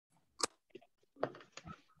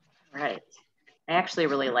right. I actually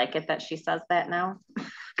really like it that she says that now.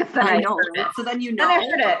 I know, right? So then you know. Then I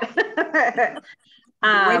heard it.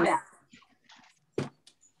 Right back.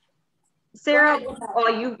 Sarah,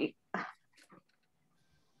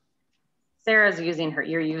 Sarah's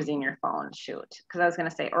you're using your phone, shoot. Because I was going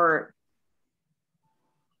to say, or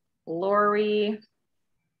Lori,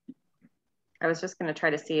 I was just going to try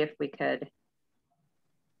to see if we could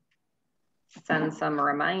send some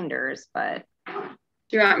reminders, but.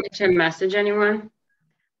 Do you want me to message anyone?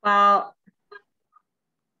 Well,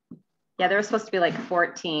 yeah, there was supposed to be like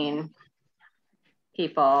 14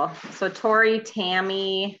 people. So Tori,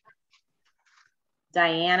 Tammy,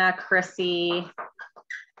 Diana, Chrissy,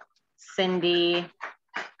 Cindy,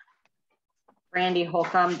 Brandy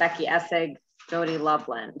Holcomb, Becky Essig, Jody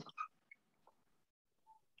Loveland.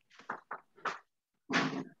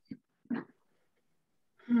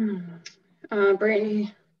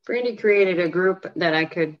 Brandy created a group that I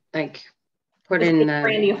could like put in the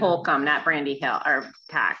Brandy Holcomb, not Brandy Hill or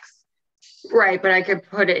Cox. Right, but I could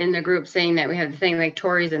put it in the group saying that we have the thing like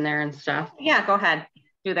Tori's in there and stuff. Yeah, go ahead.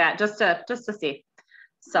 Do that just to see.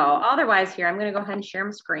 So otherwise here, I'm going to go ahead and share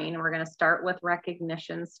my screen. And we're going to start with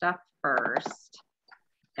recognition stuff first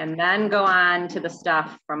and then go on to the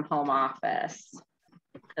stuff from home office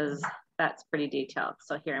because that's pretty detailed.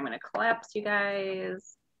 So here, I'm going to collapse you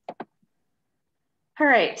guys. All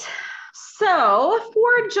right. So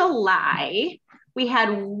for July, we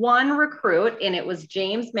had one recruit and it was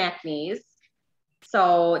James McNeese.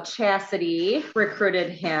 So Chastity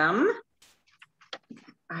recruited him.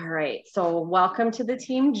 All right, so welcome to the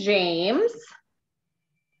team, James.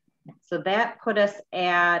 So that put us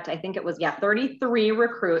at, I think it was, 33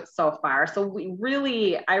 recruits so far. So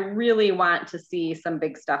I really want to see some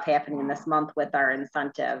big stuff happening this month with our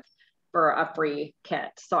incentive for a free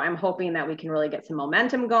kit. So I'm hoping that we can really get some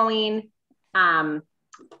momentum going.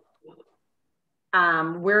 We're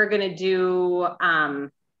gonna do,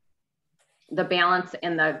 the balance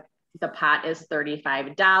in the pot is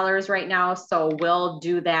 $35 right now. So we'll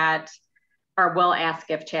do that, or we'll ask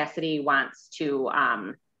if Chastity wants to,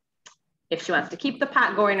 if she wants to keep the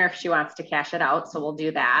pot going or if she wants to cash it out. So we'll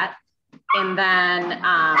do that. And then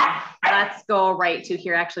let's go right to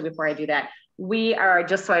here. Actually, before I do that, we are,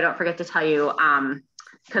 just so I don't forget to tell you,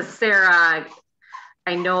 because Sarah,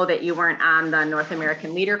 I know that you weren't on the North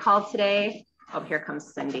American Leader call today. Oh, here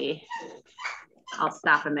comes Cindy. I'll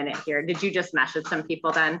stop a minute here. Did you just message some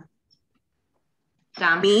people then?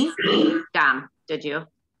 Dom? Me? Dom, did you?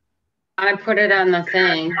 I put it on the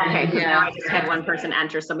thing. Okay, because now I just had one person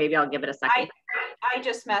enter, so maybe I'll give it a second. I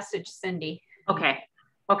just messaged Cindy. Okay.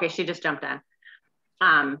 Okay, she just jumped on.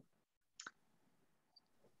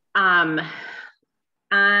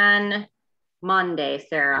 On Monday,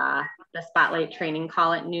 Sarah, the Spotlight training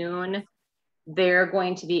call at noon, they're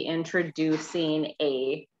going to be introducing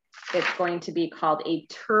it's going to be called a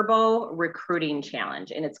Turbo Recruiting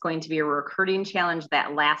Challenge. And it's going to be a recruiting challenge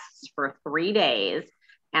that lasts for 3 days.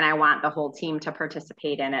 And I want the whole team to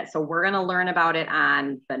participate in it. So we're going to learn about it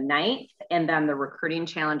on the 9th. And then the recruiting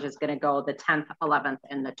challenge is going to go the 10th, 11th,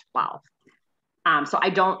 and the 12th. So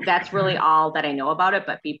that's really all that I know about it,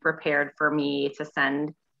 but be prepared for me to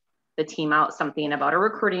send the team out something about a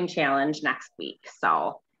recruiting challenge next week.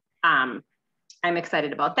 So I'm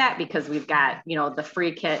excited about that because we've got, the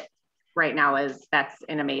free kit right now that's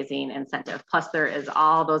an amazing incentive. Plus there is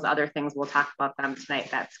all those other things. We'll talk about them tonight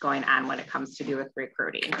that's going on when it comes to do with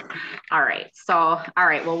recruiting. All right.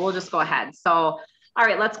 Well, we'll just go ahead. So, all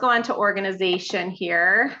right, let's go on to organization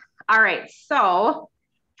here. All right. So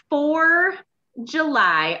for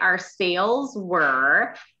July, our sales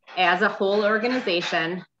were, as a whole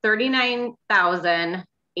organization,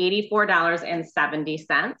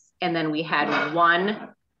 $39,084.70. And then we had one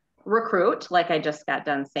recruit, like I just got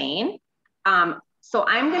done saying. So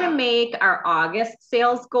I'm going to make our August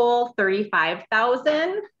sales goal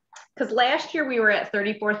 35,000 because last year we were at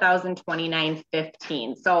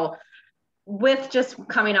 34,029.15. So with just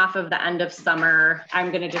coming off of the end of summer,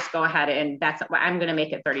 I'm going to just go ahead and I'm going to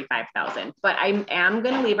make it 35,000, but I am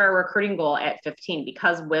going to leave our recruiting goal at 15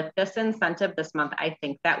 because with this incentive this month, I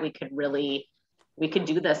think that we could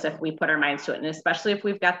do this if we put our minds to it. And especially if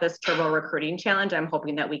we've got this Turbo Recruiting Challenge, I'm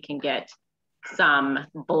hoping that we can get some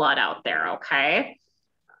blood out there. Okay.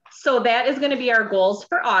 So that is going to be our goals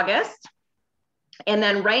for August. And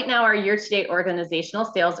then right now our year-to-date organizational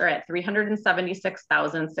sales are at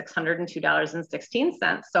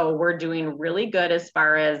 $376,602.16. So we're doing really good as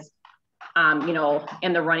far as,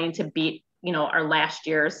 in the running to beat, our last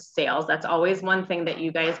year's sales. That's always one thing that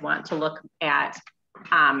you guys want to look at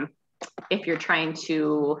if you're trying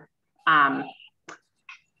to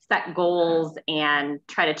set goals and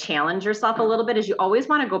try to challenge yourself a little bit is you always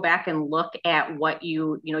want to go back and look at what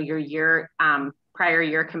your year, prior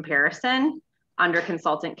year comparison under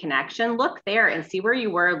Consultant Connection. Look there and see where you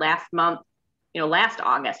were last month, last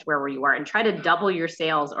August, where you were, and try to double your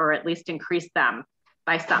sales or at least increase them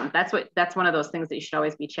by some. That's one of those things that you should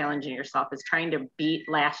always be challenging yourself, is trying to beat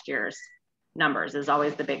last year's numbers is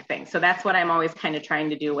always the big thing. So that's what I'm always kind of trying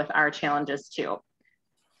to do with our challenges too,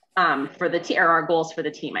 for the team, or our goals for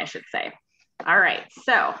the team, I should say. All right,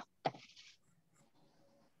 so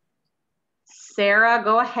Sarah,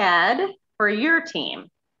 go ahead for your team.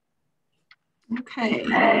 Okay,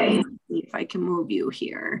 let's see if I can move you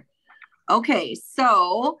here. Okay,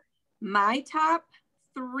 so my top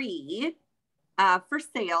 3 for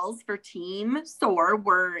sales for Team SOAR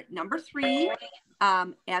were number 3,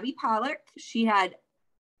 Abby Pollock. She had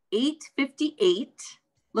 858.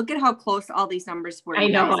 Look at how close all these numbers were. I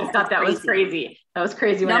know, I thought that was crazy. That was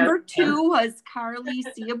crazy. Number 2 was Carly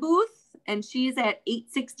Seabuth, and she's at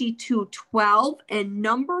 862.12. And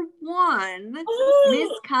number 1, Miss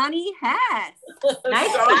Connie Hess.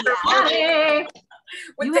 Nice job, Connie.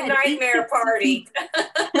 With the nightmare party.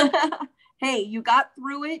 Hey, you got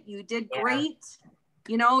through it. You did great.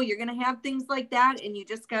 You're going to have things like that, and you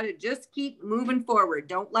just got to keep moving forward.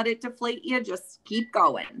 Don't let it deflate you. Just keep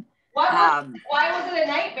going. Why was it a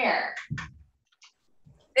nightmare?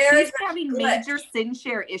 She's having major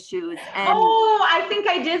SynShare issues. And I think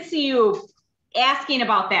I did see you asking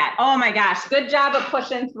about that. Oh my gosh, good job of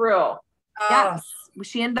pushing through. Yes,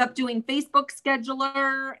 she ended up doing Facebook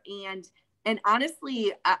Scheduler, and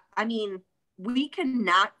honestly, I mean, we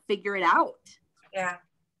cannot figure it out. Yeah.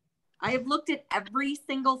 I have looked at every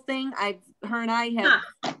single thing. Her and I have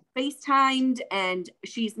FaceTimed, and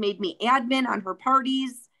she's made me admin on her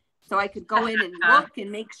parties, so I could go in and look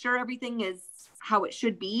and make sure everything is how it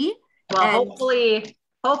should be. Well, hopefully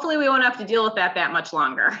we won't have to deal with that much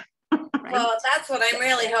longer. Right? Well, that's what I'm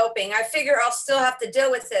really hoping. I figure I'll still have to deal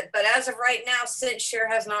with it, but as of right now, SynShare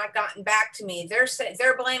has not gotten back to me. They're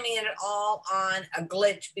blaming it all on a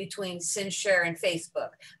glitch between SynShare and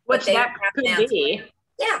Facebook, Which that could be.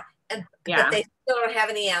 Yeah. But they still don't have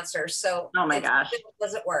any answers. So oh my gosh, it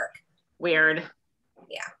doesn't work. Weird.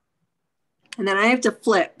 Yeah. And then I have to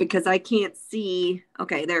flip because I can't see.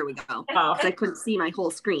 Okay, there we go. Oh. I couldn't see my whole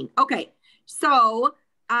screen. Okay, so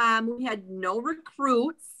we had no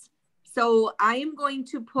recruits. So I am going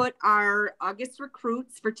to put our August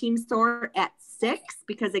recruits for Team SOAR at 6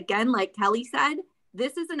 because, again, like Kelly said,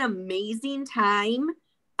 this is an amazing time.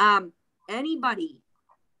 Anybody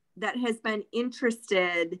that has been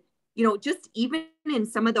interested, just even in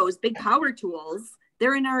some of those big power tools,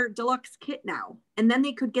 they're in our deluxe kit now, and then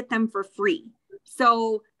they could get them for free.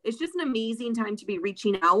 So it's just an amazing time to be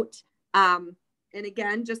reaching out. And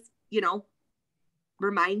again, just,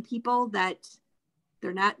 remind people that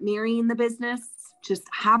they're not marrying the business. Just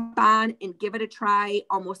hop on and give it a try.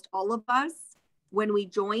 Almost all of us, when we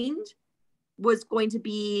joined, was going to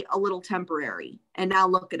be a little temporary. And now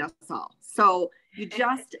look at us all. So you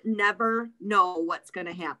just never know what's going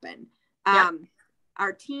to happen. Yep.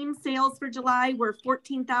 Our team sales for July were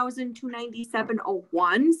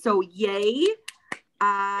 $14,297.01. So yay.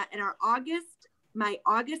 And my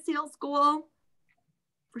August sales goal,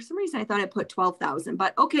 for some reason, I thought I put 12,000,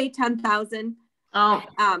 but okay, 10,000. Oh,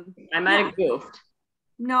 I might have goofed.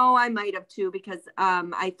 No, I might have too, because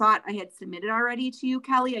I thought I had submitted already to you,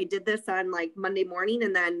 Kelly. I did this on like Monday morning,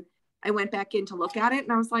 and then I went back in to look at it,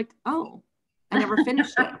 and I was like, oh, I never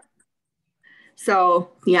finished it.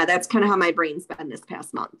 So yeah, that's kind of how my brain's been this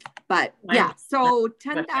past month. But yeah, so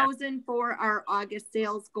 10,000 for our August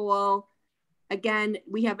sales goal. Again,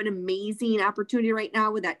 we have an amazing opportunity right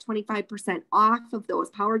now with that 25% off of those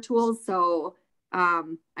power tools. So I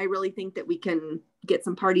really think that we can get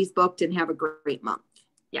some parties booked and have a great month.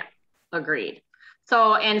 Yeah, agreed.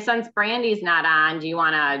 So, and since Brandy's not on, do you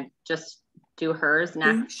want to just do hers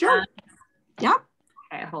next? Sure. Yeah.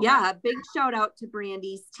 Okay, a big shout out to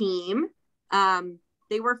Brandy's team.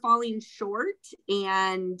 They were falling short,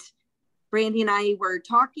 and Brandy and I were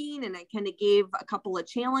talking, and I kind of gave a couple of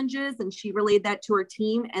challenges, and she relayed that to her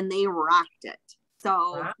team, and they rocked it.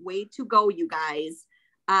 So way to go, you guys.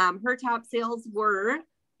 Her top sales were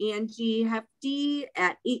Angie Hefty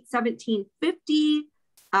at $817.50,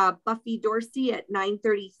 Buffy Dorsey at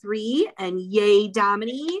 $933, and Yay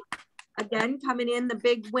Domini again coming in the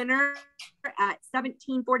big winner at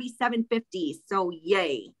 $1747.50. So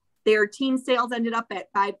yay. Their team sales ended up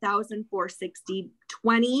at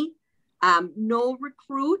 $5,460.20. No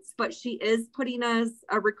recruits, but she is putting us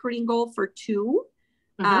a recruiting goal for 2.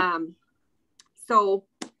 So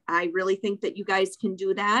I really think that you guys can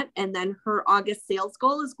do that. And then her August sales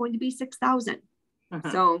goal is going to be 6,000.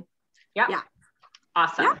 So yeah.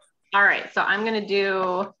 Awesome. Yep. All right. So I'm going to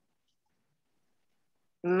do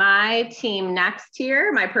my team next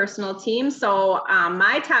here, my personal team. So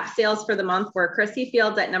my top sales for the month were Chrissy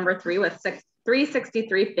Fields at number 3 with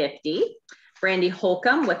 363.50, Brandy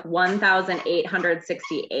Holcomb with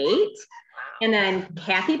 1,868, and then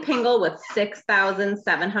Kathy Pingle with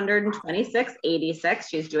 6,726.86.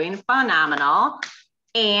 She's doing phenomenal.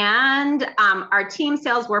 And our team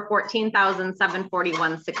sales were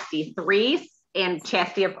 14,741.63. And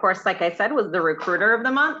Chastity, of course, like I said, was the recruiter of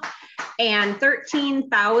the month. And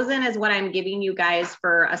 13,000 is what I'm giving you guys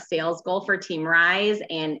for a sales goal for Team Rise,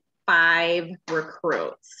 and 5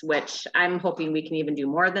 recruits, which I'm hoping we can even do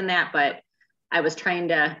more than that. But I was trying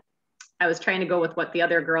to go with what the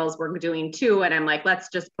other girls were doing too. And I'm like, let's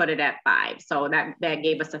just put it at 5. So that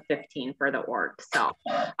gave us a 15 for the org. So,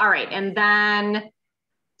 all right. And then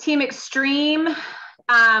Team Extreme,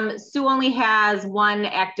 Sue only has one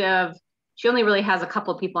active. She only really has a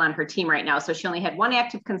couple of people on her team right now. So she only had one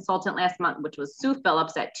active consultant last month, which was Sue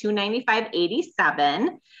Phillips at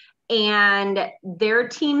 295.87. And their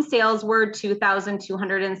team sales were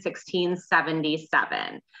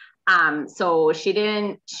 2,216.77. So she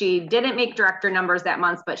didn't make director numbers that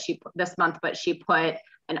month, but she put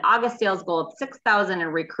an August sales goal of 6,000 and a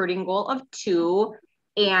recruiting goal of 2.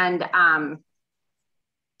 And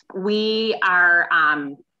we are,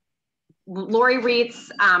 Lori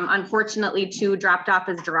Reitz, unfortunately too, dropped off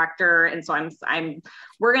as director. And so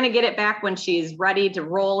we're going to get it back when she's ready to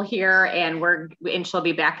roll here, and she'll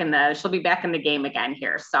be back in the game again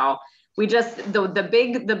here. So we just,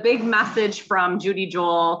 the big message from Judy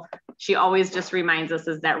Joel, she always just reminds us,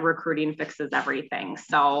 is that recruiting fixes everything.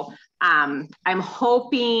 So I'm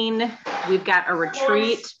hoping we've got a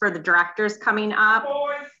retreat for the directors coming up.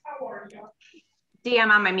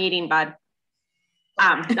 DM on my meeting, bud.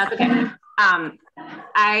 That's okay.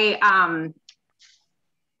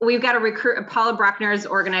 We've got a recruit. Paula Brockner is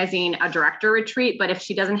organizing a director retreat, but if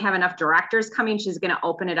she doesn't have enough directors coming, she's going to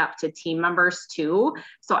open it up to team members too.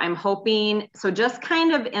 So I'm hoping, so just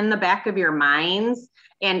kind of in the back of your minds,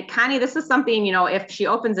 and Connie, this is something, if she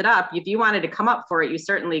opens it up, if you wanted to come up for it, you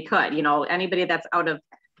certainly could, anybody that's out of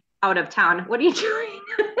town. What are you doing?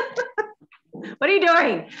 What are you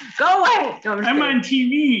doing? Go away. No, I'm on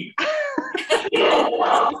TV.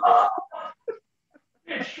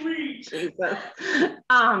 Jesus.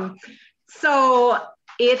 So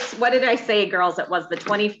it's, what did I say, girls? It was the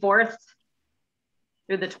 24th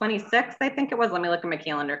through the 26th, I think it was. Let me look at my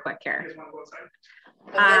calendar quick here.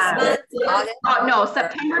 No,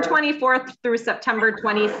 September 24th through September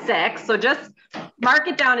 26th. So just mark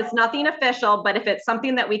it down. It's nothing official, but if it's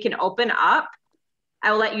something that we can open up,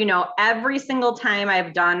 I will let you know. Every single time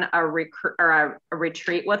I've done a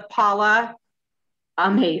retreat with Paula,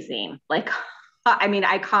 amazing. Like, I mean,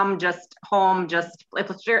 I come just home, just if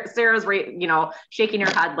Sarah's, shaking her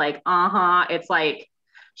head like, it's like,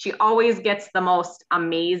 she always gets the most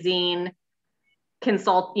amazing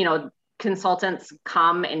consultants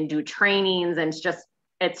come and do trainings, and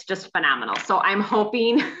it's just phenomenal. So I'm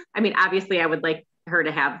hoping, I mean, obviously I would like her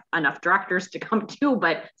to have enough directors to come too,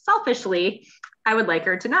 but selfishly, I would like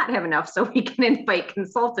her to not have enough so we can invite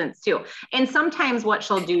consultants too. And sometimes what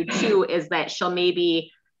she'll do too is that she'll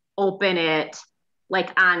maybe open it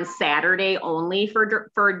like on Saturday only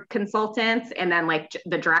for consultants, and then like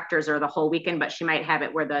the directors are the whole weekend, but she might have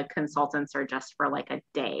it where the consultants are just for like a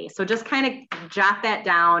day. So just kind of jot that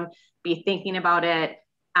down, be thinking about it.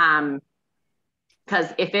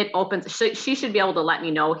 Because if it opens, she should be able to let me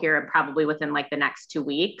know here probably within like the next 2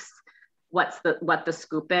 weeks what the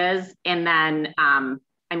scoop is. And then,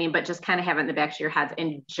 but just kind of have it in the back of your heads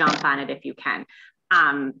and jump on it if you can.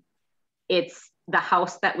 It's the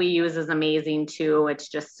house that we use is amazing too. It's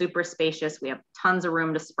just super spacious. We have tons of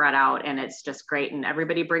room to spread out, and it's just great. And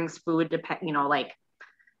everybody brings food to, Paula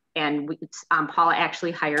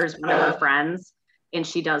actually hires one of her friends, and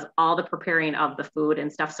she does all the preparing of the food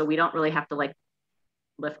and stuff. So we don't really have to like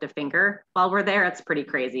lift a finger while we're there. It's pretty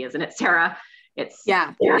crazy, isn't it, Sarah?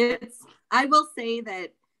 I will say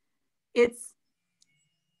that it's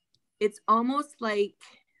almost like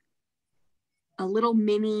a little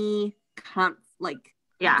mini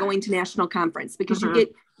going to national conference, because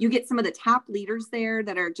you get some of the top leaders there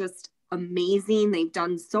that are just amazing. They've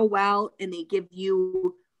done so well, and they give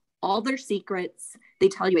you all their secrets. They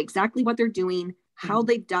tell you exactly what they're doing, how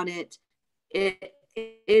they've done it.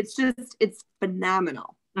 It's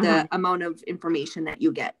phenomenal. The amount of information that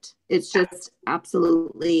you get. It's just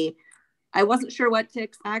absolutely, I wasn't sure what to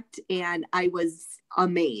expect, and I was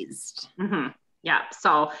amazed. Yeah.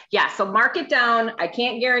 So yeah. So mark it down. I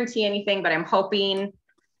can't guarantee anything, but I'm hoping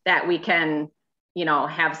that we can, you know,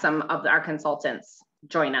 have some of our consultants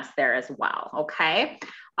join us there as well. Okay.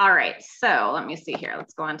 All right. So let me see here.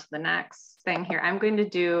 Let's go on to the next thing here. I'm going to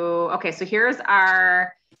do, okay. So here's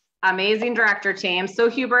our amazing director team. So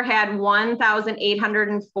Huber had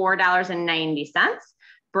 $1,804.90.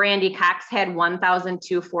 Brandy Cox had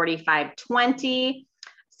 $1,245.20.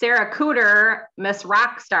 Sarah Cooter, Miss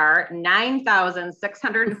Rockstar,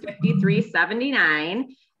 $9,653.79.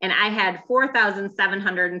 And I had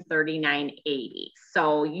 $4,739.80.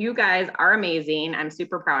 So you guys are amazing. I'm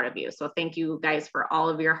super proud of you. So thank you guys for all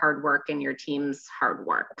of your hard work and your team's hard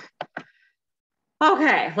work.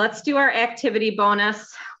 Okay, let's do our activity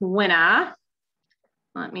bonus winner.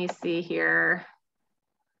 Let me see here.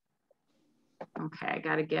 Okay, I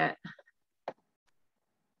got to get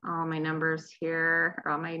all my numbers here,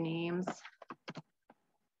 all my names.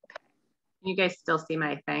 Can you guys still see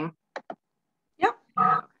my thing? Yep.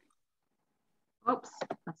 Okay. Oops,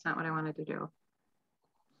 that's not what I wanted to do.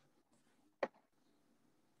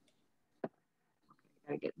 Okay,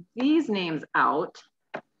 gotta get these names out,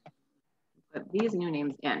 put these new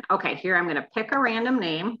names in. Okay, here I'm gonna pick a random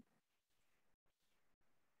name.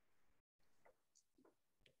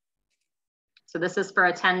 So this is for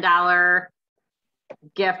a $10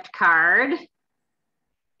 gift card.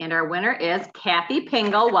 And our winner is Kathy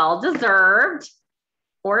Pingle, well-deserved,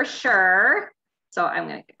 for sure. So I'm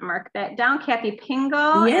going to mark that down, Kathy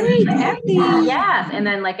Pingle. Yay, Kathy. Yes. And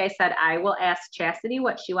then, like I said, I will ask Chastity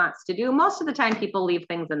what she wants to do. Most of the time people leave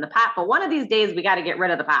things in the pot, but one of these days we got to get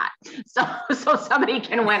rid of the pot. So somebody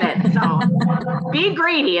can win it. So be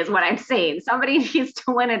greedy is what I'm saying. Somebody needs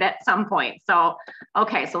to win it at some point. So,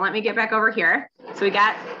 okay. So let me get back over here. So we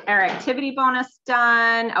got our activity bonus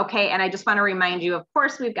done. Okay. And I just want to remind you, of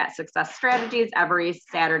course, we've got success strategies every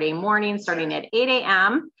Saturday morning, starting at 8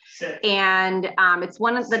 a.m. And it's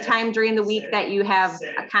one of the time during the week that you have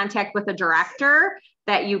a contact with a director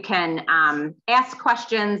that you can ask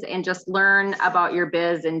questions and just learn about your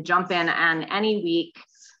biz and jump in on any week.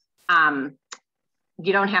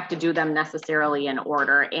 You don't have to do them necessarily in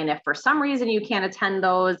order. And if for some reason you can't attend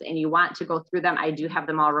those and you want to go through them, I do have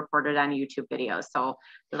them all recorded on YouTube videos. So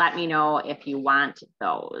let me know if you want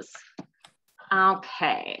those.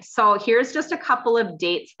 Okay, so here's just a couple of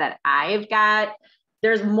dates that I've got.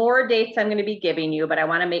 There's more dates I'm going to be giving you, but I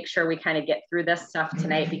want to make sure we kind of get through this stuff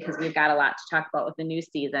tonight because we've got a lot to talk about with the new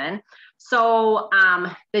season. So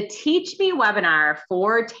the Teach Me webinar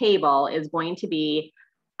for Table is going to be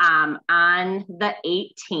on the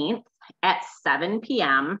 18th at 7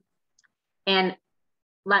 p.m. And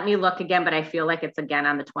let me look again, but I feel like it's again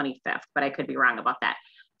on the 25th, but I could be wrong about that.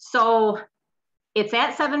 So it's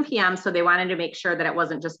at 7 p.m. So they wanted to make sure that it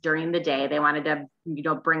wasn't just during the day. They wanted to, you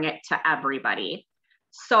know, bring it to everybody.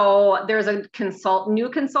 So there's a new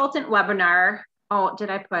consultant webinar. Oh, did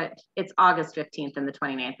I put, it's August 15th and the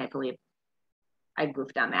 29th, I believe. I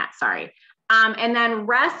goofed on that, sorry. And then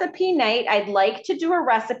recipe night, I'd like to do a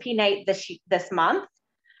recipe night this month.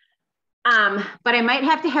 But I might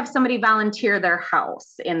have to have somebody volunteer their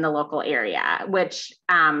house in the local area, which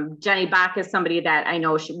Jenny Bach is somebody that I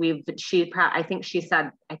know I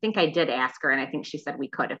think I did ask her, and I think she said we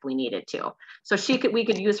could if we needed to. So we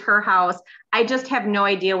could use her house. I just have no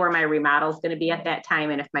idea where my remodel is going to be at that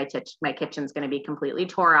time, and if my kitchen's going to be completely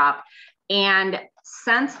tore up. And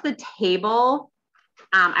since the table,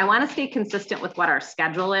 I want to stay consistent with what our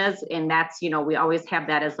schedule is, and that's, you know, we always have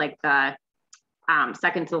that as like the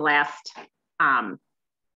second to last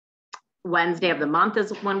Wednesday of the month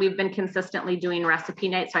is when we've been consistently doing recipe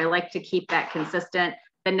night. So I like to keep that consistent.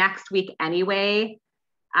 The next week anyway,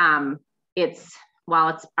 it's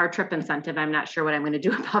our trip incentive. I'm not sure what I'm going to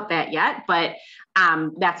do about that yet, but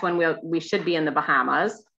that's when we should be in the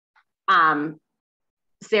Bahamas.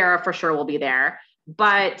 Sarah for sure will be there.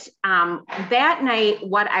 But that night,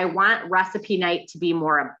 what I want recipe night to be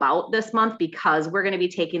more about this month, because we're going to be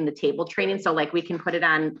taking the table training. So like we can put it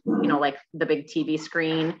on, you know, like the big TV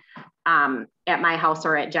screen at my house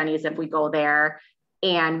or at Jenny's if we go there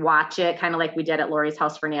and watch it, kind of like we did at Lori's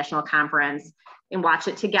house for National Conference, and watch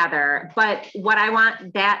it together. But what I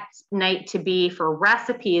want that night to be for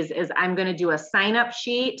recipes is I'm going to do a sign-up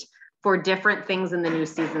sheet for different things in the new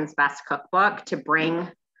season's best cookbook to bring,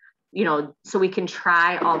 you know, so we can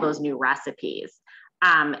try all those new recipes.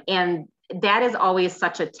 And that is always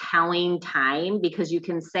such a telling time, because you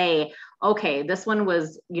can say, okay, this one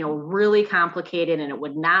was, you know, really complicated and it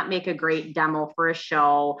would not make a great demo for a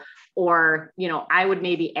show, or, you know, I would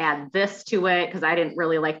maybe add this to it because I didn't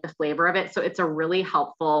really like the flavor of it. So it's a really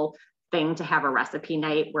helpful thing to have a recipe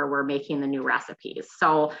night where we're making the new recipes.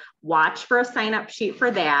 So watch for a sign up sheet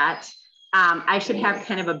for that. I should have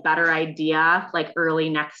kind of a better idea like early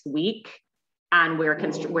next week on where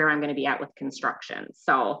I'm going to be at with construction.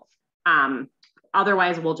 So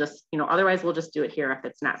otherwise we'll just do it here if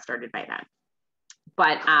it's not started by then.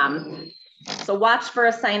 But so watch for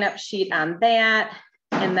a sign up sheet on that.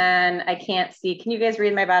 And then I can't see, can you guys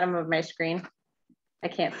read my bottom of my screen? I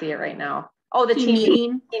can't see it right now. Oh, the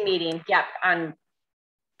team meeting. Yep, on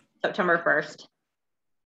September 1st.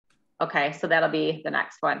 Okay, so that'll be the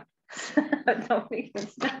next one.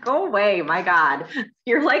 Go away, my God.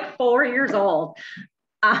 You're like 4 years old.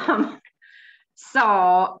 Okay,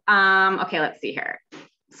 let's see here.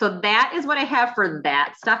 So that is what I have for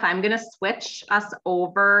that stuff. I'm gonna switch us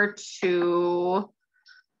over to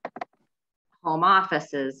home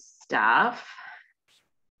offices stuff.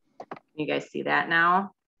 You guys see that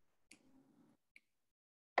now?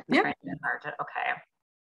 Yep. Okay.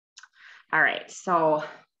 All right, so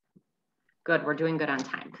good, we're doing good on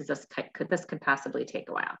time because this could possibly take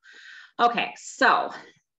a while. Okay, so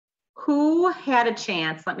who had a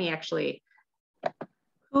chance,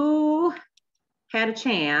 who had a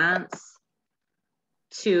chance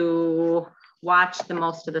to watch the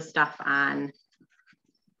most of the stuff on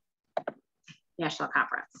National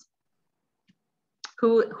Conference?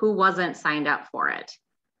 Who wasn't signed up for it?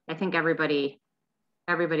 I think everybody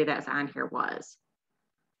that's on here was.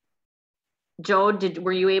 Joe,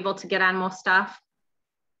 were you able to get on most stuff?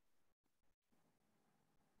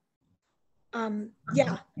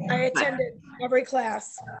 Yeah, I attended every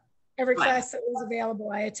class that was available.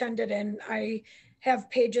 I attended and I have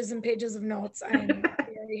pages and pages of notes. I'm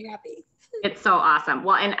very happy. It's so awesome.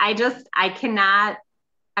 Well, and I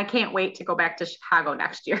can't wait to go back to Chicago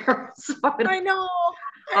next year. So, I know.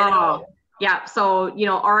 Yeah. So,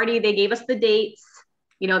 already they gave us the dates,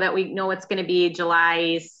 that we know it's going to be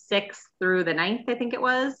July 6th through the 9th, I think it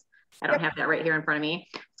was. I don't have that right here in front of me.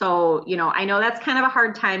 So, I know that's kind of a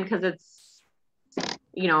hard time because it's,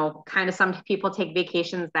 kind of some people take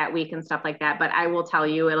vacations that week and stuff like that, but I will tell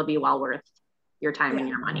you, it'll be well worth your time and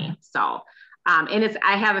your money. So, and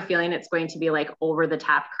I have a feeling it's going to be like over the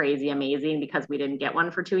top, crazy, amazing because we didn't get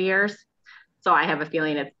one for 2 years. So I have a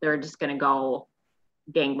feeling they're just going to go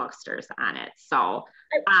gangbusters on it. So,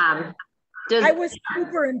 I was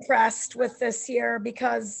super impressed with this year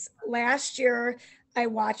because last year I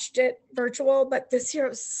watched it virtual, but this year it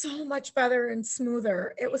was so much better and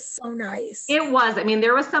smoother. It was so nice. It was. I mean,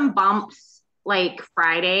 there was some bumps, like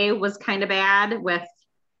Friday was kind of bad with,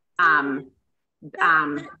 I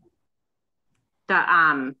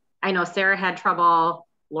know Sarah had trouble,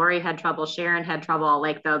 Lori had trouble, Sharon had trouble,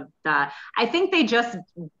 like I think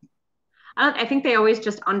they always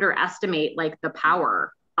just underestimate like the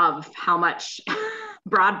power of how much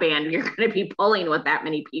broadband you're going to be pulling with that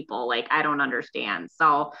many people. Like, I don't understand.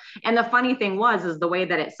 So, and the funny thing is the way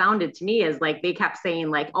that it sounded to me is like, they kept saying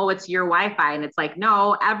like, oh, it's your Wi-Fi. And it's like,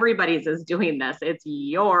 no, everybody's is doing this. It's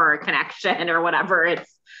your connection or whatever.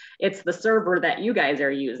 It's the server that you guys are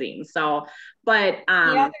using. So, but the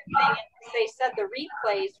other thing is they said the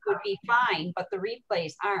replays would be fine, but the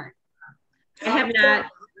replays aren't. I have not.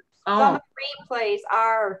 Some of the replays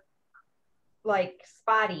are like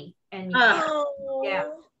spotty, and yeah,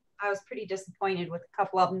 I was pretty disappointed with a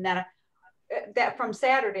couple of them that from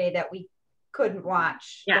Saturday that we couldn't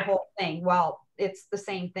watch the whole thing. Well, it's the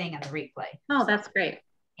same thing on the replay. Oh, that's great.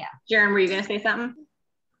 Yeah. Jaren, were you going to say something?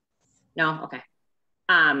 No. Okay.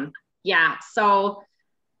 Yeah. So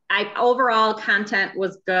overall content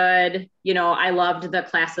was good. I loved the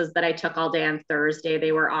classes that I took all day on Thursday.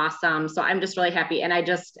 They were awesome. So I'm just really happy. And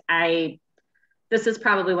this is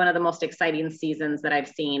probably one of the most exciting seasons that I've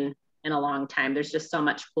seen in a long time. There's just so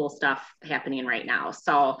much cool stuff happening right now.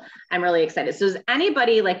 So I'm really excited. So does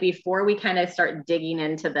anybody, like, before we kind of start digging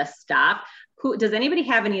into this stuff, does anybody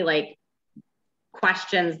have any like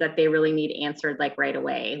questions that they really need answered like right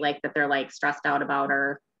away? Like that they're like stressed out about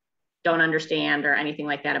or don't understand or anything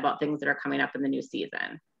like that about things that are coming up in the new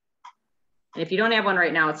season? And if you don't have one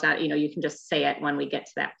right now, it's not, you can just say it when we get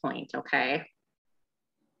to that point. Okay.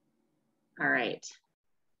 All right.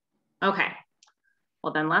 Okay.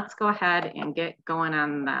 Well, then let's go ahead and get going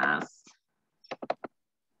on this.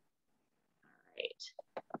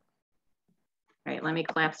 All right, let me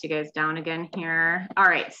collapse you guys down again here. All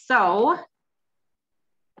right, so.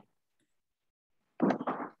 All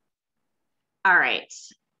right.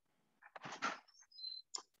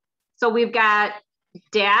 So we've got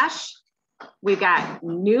Dash, we've got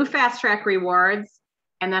new Fast Track rewards,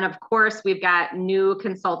 and then of course we've got new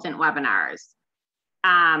consultant webinars.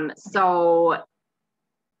 So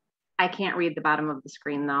I can't read the bottom of the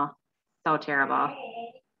screen though. So terrible.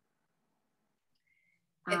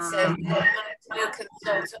 It says new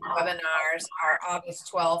consultant webinars are August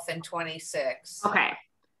 12th and 26th. Okay.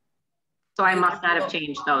 So I must not have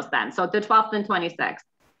changed those then. So the 12th and 26th.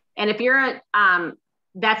 And if you're,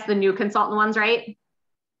 that's the new consultant ones, right?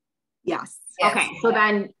 Yes. Okay. So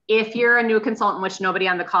then if you're a new consultant, which nobody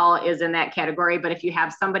on the call is in that category, but if you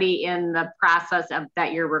have somebody in the process of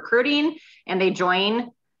that you're recruiting and they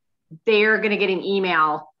join, they're going to get an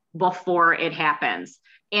email before it happens.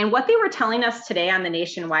 And what they were telling us today on the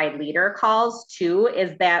nationwide leader calls too,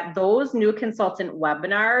 is that those new consultant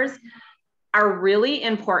webinars are really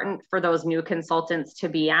important for those new consultants to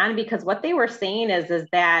be on, because what they were saying is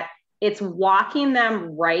that it's walking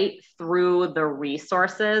them right through the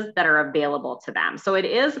resources that are available to them. So it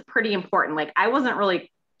is pretty important. Like I wasn't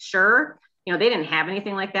really sure, you know, they didn't have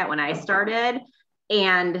anything like that when I started.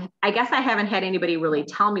 And I guess I haven't had anybody really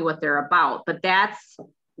tell me what they're about, but that's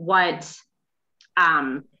what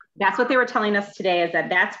they were telling us today, is that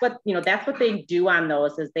that's what they do on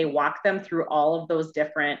those, is they walk them through all of those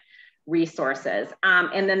different resources.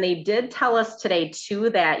 And then they did tell us today too,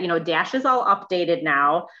 that, you know, Dash is all updated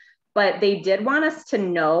now, but they did want us to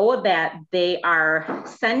know that they are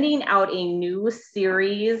sending out a new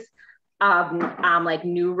series of like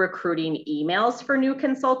new recruiting emails for new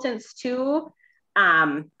consultants too.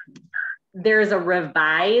 There's a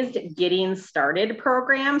revised getting started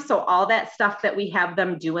program. So all that stuff that we have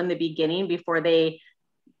them do in the beginning before they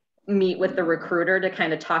meet with the recruiter to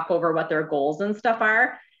kind of talk over what their goals and stuff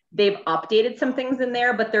are, they've updated some things in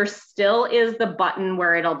there, but there still is the button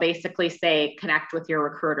where it'll basically say connect with your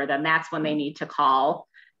recruiter. Then that's when they need to call.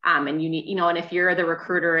 And you need, you know, and if you're the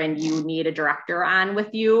recruiter and you need a director on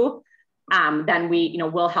with you, then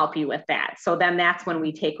we'll help you with that. So then that's when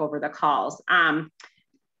we take over the calls.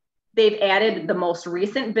 They've added the most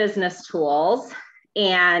recent business tools,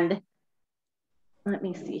 and let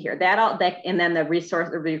me see here, and then the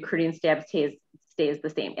recruiting staff stays the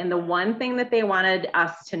same. And the one thing that they wanted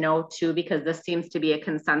us to know too, because this seems to be a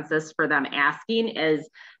consensus for them asking, is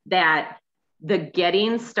that the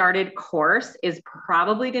getting started course is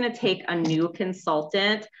probably going to take a new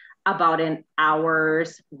consultant about an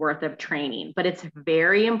hour's worth of training, but it's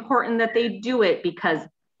very important that they do it, because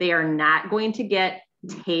they are not going to get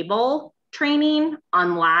table training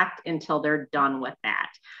unlocked until they're done with that.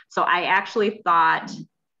 So I actually thought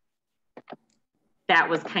that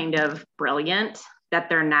was kind of brilliant that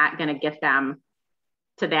they're not going to get them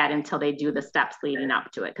to that until they do the steps leading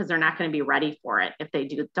up to it, because they're not going to be ready for it if they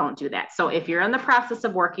don't do that. So if you're in the process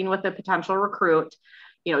of working with a potential recruit,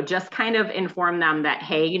 you know, just kind of inform them that,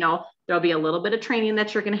 hey, you know, there'll be a little bit of training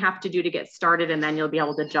that you're going to have to do to get started, and then you'll be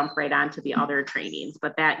able to jump right onto the other trainings.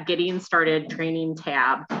 But that getting started training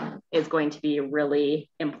tab is going to be really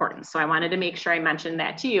important. So I wanted to make sure I mentioned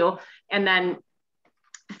that to you. And then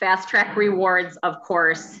Fast Track Rewards, of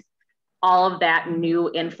course, all of that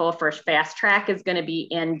new info for Fast Track is going to be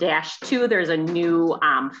in Dash 2. There's a new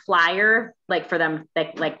flyer, like for them,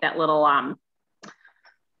 like that little,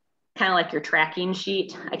 kind of like your tracking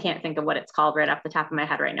sheet. I can't think of what it's called right off the top of my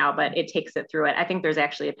head right now, but it takes it through it. I think there's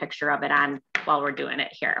actually a picture of it on while we're doing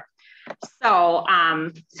it here. So,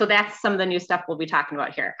 so that's some of the new stuff we'll be talking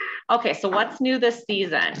about here. Okay, so what's new this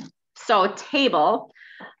season? So Table,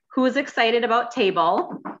 who's excited about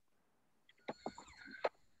Table?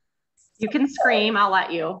 You can scream, I'll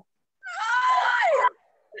let you.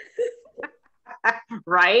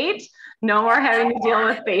 Right? No more having to deal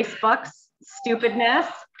with Facebook's stupidness,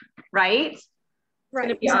 right?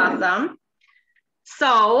 Right. It's gonna be awesome.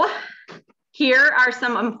 So here are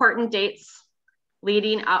some important dates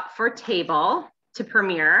leading up for Table to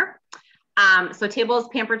premiere. So Table is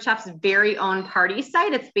Pampered Chef's very own party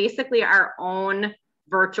site. It's basically our own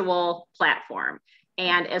virtual platform.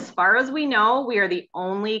 And as far as we know, we are the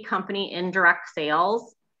only company in direct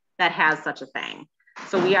sales that has such a thing.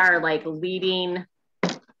 So we are like leading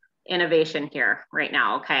innovation here right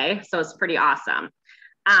now, okay? So it's pretty awesome.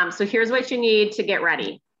 So here's what you need to get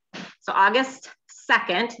ready. So August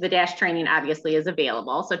 2nd, the Dash training obviously is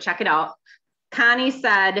available, so check it out. Connie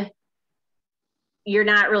said, you're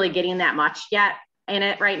not really getting that much yet in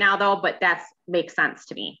it right now though, but that makes sense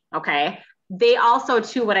to me, okay? They also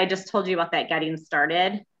too, what I just told you about that getting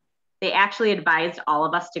started, they actually advised all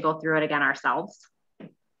of us to go through it again ourselves,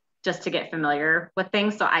 just to get familiar with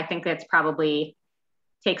things. So I think that's probably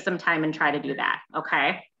take some time and try to do that,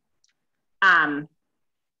 okay?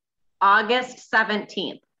 August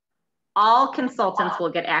 17th, all consultants will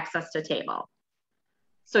get access to Table.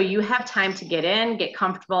 So you have time to get in, get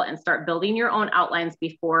comfortable, and start building your own outlines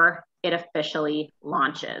before it officially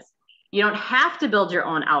launches. You don't have to build your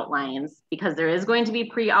own outlines because there is going to be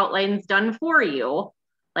pre-outlines done for you,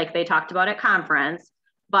 like they talked about at conference.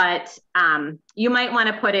 But you might want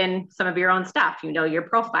to put in some of your own stuff, you know, your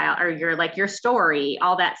profile or your story,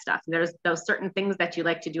 all that stuff. There's those certain things that you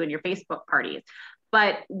like to do in your Facebook parties.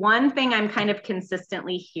 But one thing I'm kind of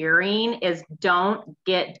consistently hearing is don't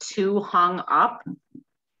get too hung up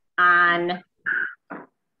on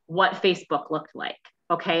what Facebook looked like,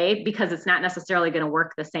 okay? Because it's not necessarily going to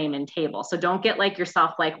work the same in table. So don't get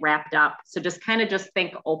yourself wrapped up. So just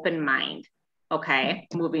think open mind, okay?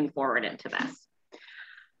 Moving forward into this.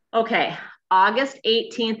 Okay, August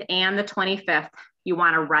 18th and the 25th, you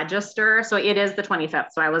want to register. So it is the 25th.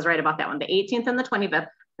 So I was right about that one. The 18th and the 25th,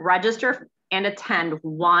 register and attend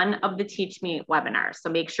one of the Teach Me webinars. So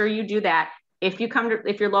make sure you do that. If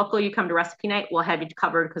you're local, you come to Recipe Night, we'll have you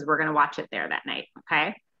covered because we're going to watch it there that night.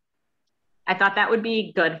 Okay. I thought that would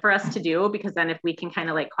be good for us to do because then if we can kind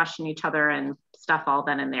of question each other and stuff all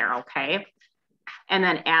then and there. Okay. And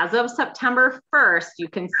then as of September 1st, you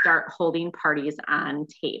can start holding parties on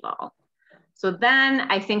table. So then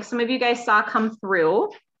I think some of you guys saw come through.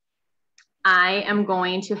 I am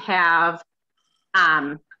going to have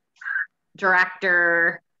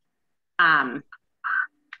director, oh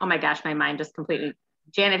my gosh, my mind just completely,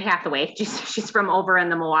 Janet Hathaway, she's from over in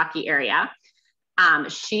the Milwaukee area.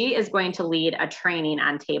 She is going to lead a training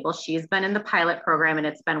on table. She's been in the pilot program and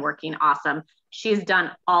it's been working awesome. She's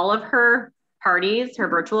done all of her parties, her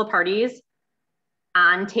virtual parties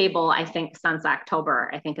on table, I think since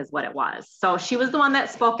October, I think is what it was. So she was the one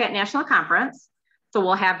that spoke at National Conference. So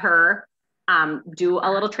we'll have her do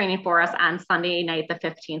a little training for us on Sunday night, the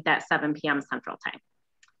 15th at 7 p.m. Central Time.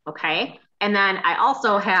 Okay. And then I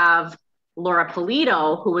also have Laura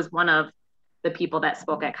Polito, who was one of the people that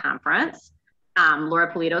spoke at conference.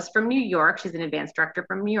 Laura Polito's from New York. She's an advanced director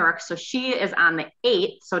from New York. So she is on the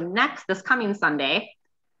 8th. So this coming Sunday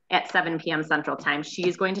at 7 p.m. Central Time,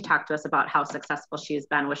 she's going to talk to us about how successful she's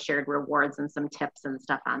been with shared rewards and some tips and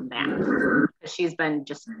stuff on that. She's been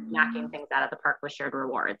just knocking things out of the park with shared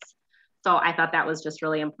rewards. So I thought that was just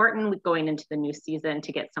really important going into the new season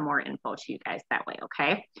to get some more info to you guys that way,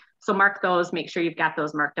 okay? So mark those, make sure you've got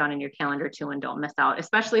those marked down in your calendar too and don't miss out,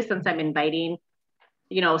 especially since I'm inviting,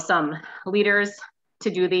 some leaders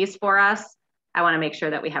to do these for us. I wanna make sure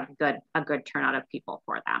that we have a good turnout of people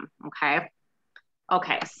for them, okay?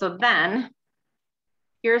 Okay, so then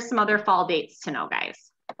here's some other fall dates to know,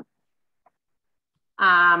 guys.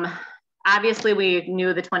 Obviously we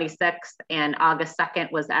knew the 26th and August 2nd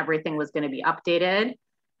everything was going to be updated.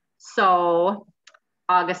 So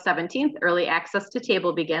August 17th, early access to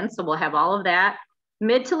table begins. So we'll have all of that.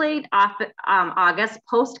 Mid to late August,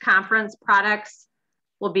 post-conference products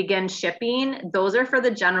will begin shipping. Those are for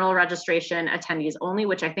the general registration attendees only,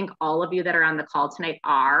 which I think all of you that are on the call tonight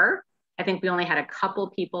are. I think we only had a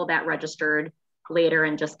couple people that registered later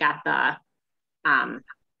and just got the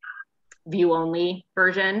view only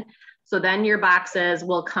version. So then your boxes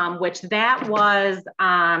will come, which that was,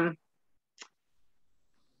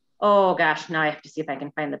 oh gosh, now I have to see if I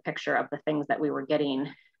can find the picture of the things that we were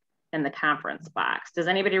getting in the conference box. Does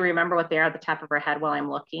anybody remember what they are at the top of our head while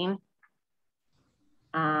I'm looking?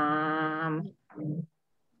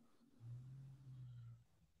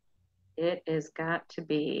 It is got to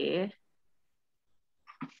be.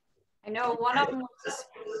 I know one of them was a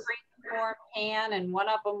springform pan and one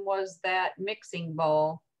of them was that mixing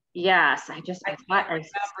bowl. Yes, I can't remember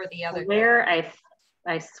the other.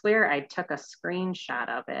 I swear I took a screenshot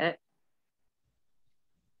of it.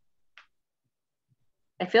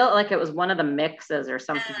 I feel like it was one of the mixes or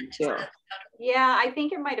something too. Yeah, I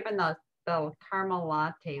think it might have been the caramel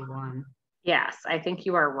latte one. Yes, I think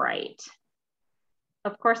you are right.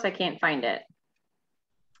 Of course, I can't find it.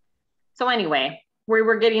 So anyway, we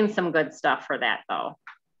were getting some good stuff for that though.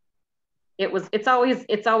 It's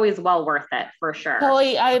always well worth it for sure.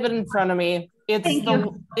 Kelly, I have it in front of me.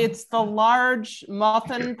 It's the large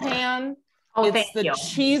muffin pan. It's the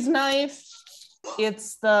cheese knife.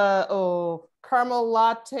 It's the caramel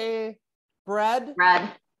latte bread.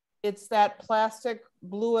 It's that plastic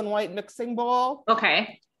blue and white mixing bowl.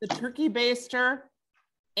 Okay. The turkey baster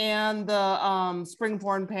and the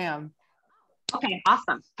springform pan. Okay,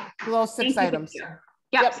 awesome. Those 6 items.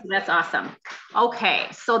 Yep, so that's awesome. Okay,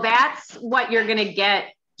 so that's what you're gonna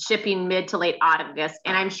get shipping mid to late August.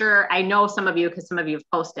 And I know some of you, because some of you have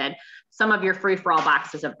posted, some of your free-for-all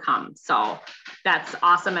boxes have come. So that's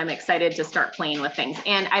awesome. I'm excited to start playing with things.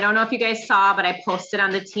 And I don't know if you guys saw, but I posted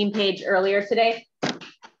on the team page earlier today.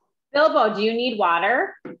 Bilbo, do you need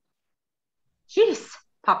water? Jeez,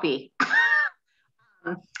 puppy.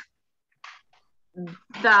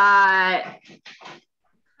 The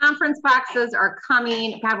Conference boxes are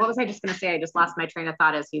coming. God, what was I just going to say? I just lost my train of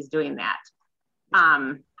thought as he's doing that.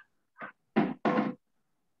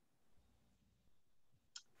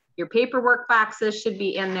 Your paperwork boxes should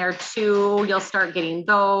be in there too. You'll start getting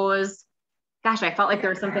those. Gosh, I felt like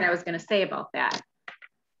there was something I was going to say about that.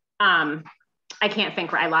 I can't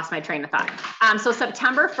think, I lost my train of thought. So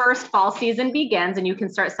September 1st, fall season begins and you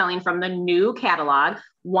can start selling from the new catalog.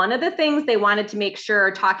 One of the things they wanted to make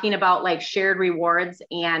sure, talking about like shared rewards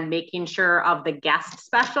and making sure of the guest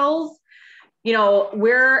specials, you know,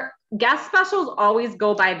 where guest specials always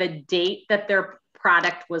go by the date that their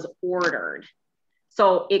product was ordered.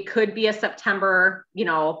 So it could be a September, you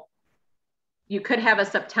know, you could have a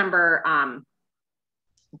September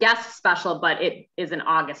guest special, but it is an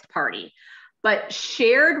August party. But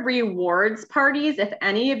shared rewards parties, if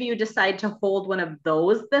any of you decide to hold one of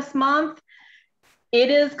those this month,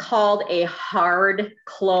 it is called a hard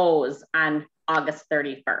close on August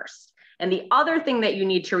 31st. And the other thing that you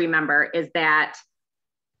need to remember is that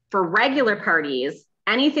for regular parties,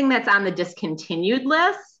 anything that's on the discontinued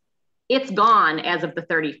list, it's gone as of the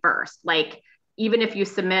 31st. Like, even if you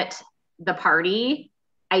submit the party,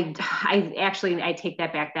 I take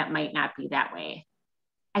that back. That might not be that way.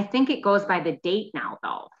 I think it goes by the date now,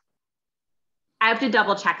 though. I have to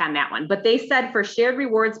double check on that one. But they said for shared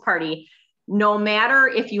rewards party, no matter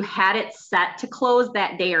if you had it set to close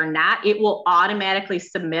that day or not, it will automatically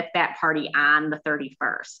submit that party on the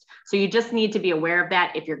 31st. So you just need to be aware of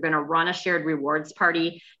that. If you're going to run a shared rewards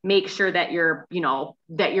party, make sure that you're, you know,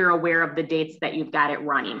 that you're aware of the dates that you've got it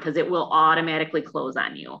running, because it will automatically close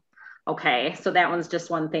on you. Okay, so that one's just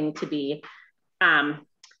one thing to be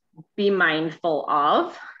mindful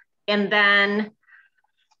of. And then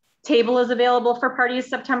table is available for parties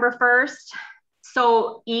September 1st.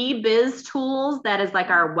 So eBiz Tools, that is like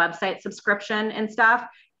our website subscription and stuff,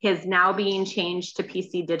 is now being changed to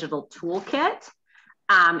PC Digital Toolkit.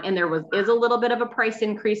 And there is a little bit of a price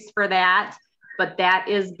increase for that, but that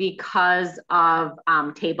is because of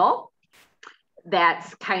Table.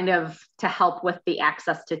 That's kind of to help with the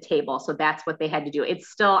access to Table. So that's what they had to do. It's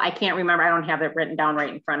still, I can't remember, I don't have it written down right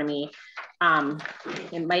in front of me.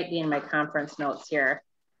 It might be in my conference notes here,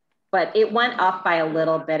 but it went up by a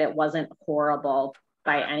little bit. It wasn't horrible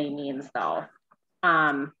by any means though.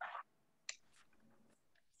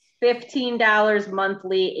 $15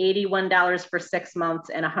 monthly, $81 for 6 months,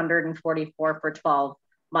 and $144 for 12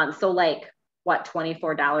 months. So like what,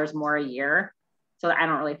 $24 more a year? So I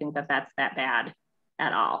don't really think that that's that bad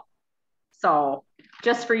at all. So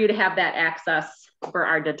just for you to have that access for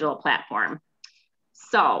our digital platform.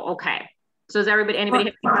 So, okay. So does anybody have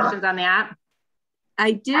any questions on that?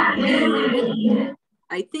 I did read,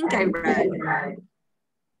 I think I read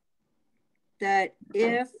that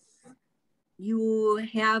if you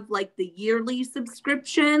have like the yearly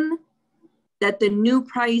subscription, that the new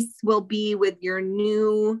price will be with your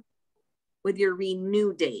renew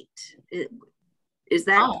date. Is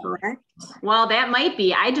that correct? Well, that might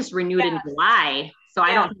be. I just renewed in July. So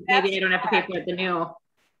I don't, maybe I don't have to pay for it the new.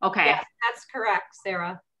 Okay. Yes, that's correct,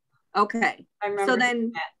 Sarah. Okay. I remember. So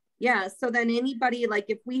then, yeah. So then anybody, like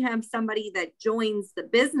if we have somebody that joins the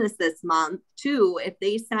business this month too, if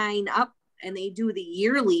they sign up and they do the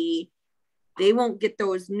yearly, they won't get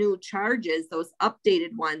those new charges, those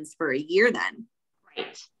updated ones for a year then.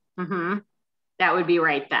 Right. Mm-hmm. That would be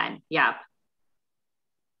right then. Yeah.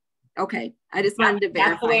 Okay. I just wanted to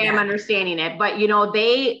verify. That's the way I'm understanding it. But you know,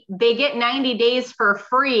 they get 90 days for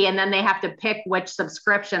free and then they have to pick which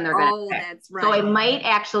subscription they're going to pick. That's right. So it might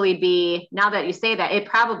actually be, now that you say that, it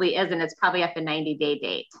probably isn't. It's probably at the 90-day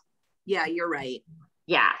date. Yeah, you're right.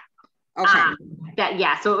 Yeah. Okay.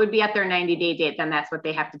 So it would be at their 90-day date. Then that's what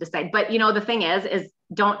they have to decide. But you know, the thing is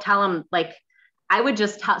don't tell them, like, I would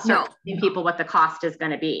just start telling people what the cost is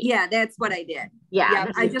going to be. Yeah, that's what I did.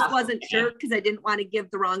 Yeah. I just wasn't sure because I didn't want to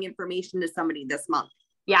give the wrong information to somebody this month.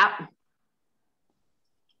 Yep.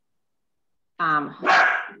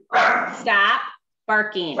 Stop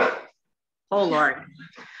barking. Oh Lord.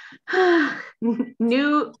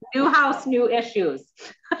 New house, new issues.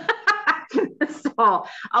 So,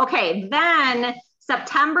 okay, then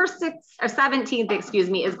September 6th or 17th, excuse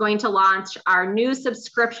me, is going to launch our new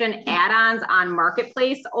subscription add-ons on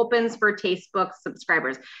Marketplace, opens for Tastebook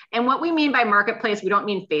subscribers. And what we mean by Marketplace, we don't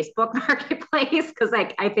mean Facebook Marketplace, because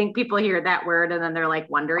like I think people hear that word and then they're like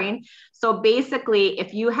wondering. So basically,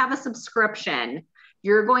 if you have a subscription,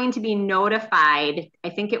 you're going to be notified,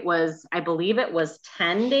 I believe it was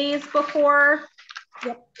 10 days before.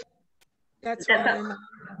 Yep. That's right.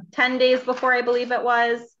 10 days before, I believe it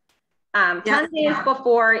was. 10 days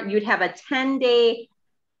before, you'd have a 10-day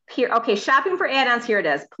here, okay, shopping for add-ons, here it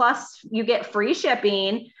is. Plus you get free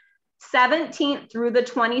shipping 17th through the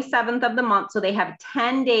 27th of the month. So they have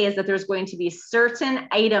 10 days that there's going to be certain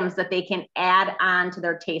items that they can add on to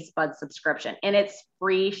their Taste Bud subscription, and it's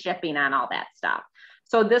free shipping on all that stuff.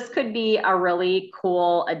 So this could be a really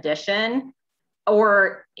cool addition,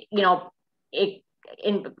 or,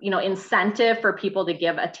 incentive for people to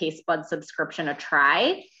give a Taste Bud subscription a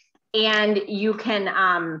try. And you can,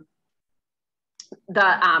 the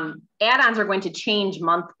add-ons are going to change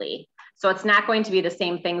monthly. So it's not going to be the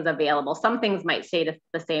same things available. Some things might stay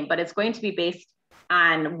the same, but it's going to be based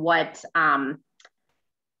on what,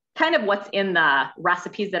 kind of what's in the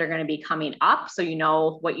recipes that are going to be coming up. So you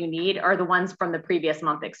know what you need, or the ones from the previous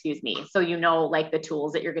month, excuse me. So you know, like the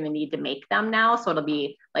tools that you're going to need to make them now. So it'll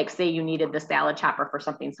be like, say you needed the salad chopper for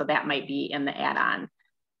something. So that might be in the add-on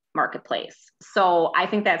marketplace. So I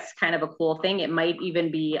think that's kind of a cool thing. It might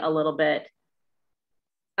even be a little bit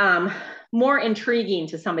more intriguing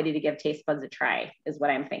to somebody to give Taste Buds a try, is what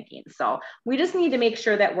I'm thinking. So we just need to make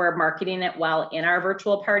sure that we're marketing it well in our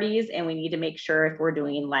virtual parties, and we need to make sure if we're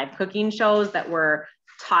doing live cooking shows that we're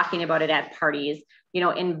talking about it at parties,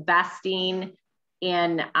 investing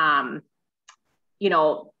in,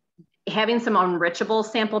 having some unrichable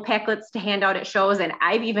sample packlets to hand out at shows. And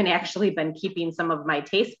I've even actually been keeping some of my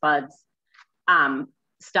Taste Buds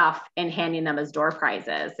stuff and handing them as door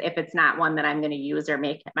prizes. If it's not one that I'm going to use or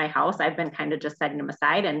make at my house, I've been kind of just setting them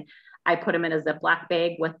aside, and I put them in a Ziploc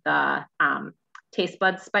bag with the Taste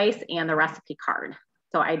Bud spice and the recipe card.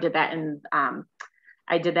 So I did that, and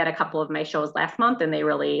I did that a couple of my shows last month, and they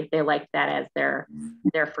liked that as their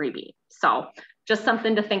freebie. So just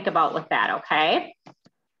something to think about with that. Okay.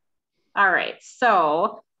 All right.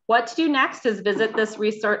 So what to do next is visit this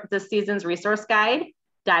season's resource guide,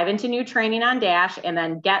 dive into new training on Dash, and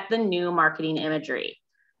then get the new marketing imagery.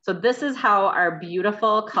 So this is how our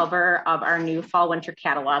beautiful cover of our new fall winter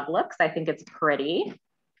catalog looks. I think it's pretty,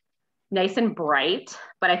 nice and bright,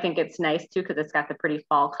 but I think it's nice too because it's got the pretty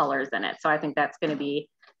fall colors in it. So I think that's going to be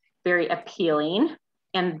very appealing.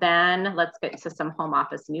 And then let's get to some home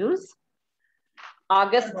office news.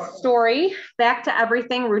 August story, back to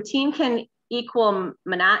everything. Routine can equal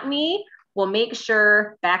monotony. We'll make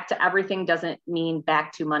sure back to everything doesn't mean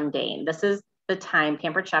back to mundane. This is the time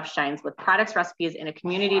Pampered Chef shines with products, recipes, and a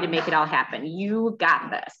community to make it all happen. You got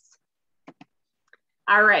this.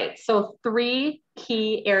 All right, so 3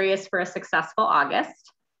 key areas for a successful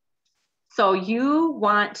August. So you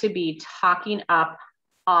want to be talking up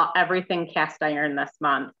everything cast iron this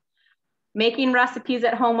month. Making recipes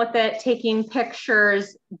at home with it, taking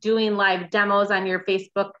pictures, doing live demos on your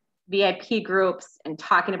Facebook VIP groups, and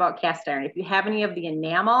talking about cast iron. If you have any of the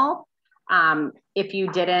enamel, if you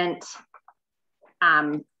didn't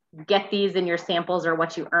get these in your samples or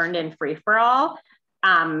what you earned in free for all,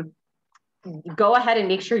 go ahead and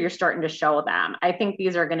make sure you're starting to show them. I think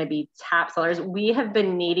these are going to be top sellers. We have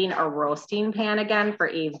been needing a roasting pan again for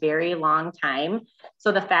a very long time.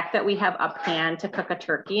 So the fact that we have a pan to cook a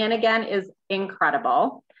turkey in again is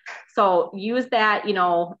incredible. So use that,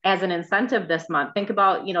 as an incentive this month. Think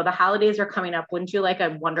about, the holidays are coming up. Wouldn't you like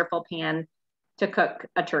a wonderful pan to cook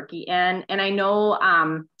a turkey in? And I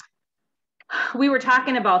know we were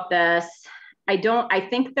talking about this. I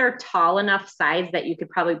think they're tall enough size that you could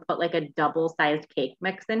probably put like a double-sized cake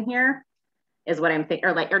mix in here, is what I'm thinking,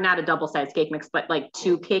 or not a double-sized cake mix, but like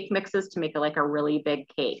 2 cake mixes to make it like a really big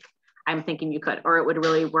cake. I'm thinking you could, or it would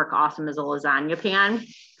really work awesome as a lasagna pan.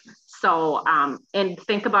 So, and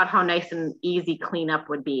think about how nice and easy cleanup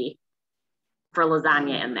would be for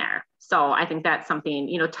lasagna in there. So I think that's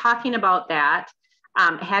something, talking about that,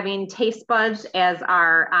 having Taste Buds as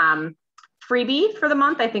our freebie for the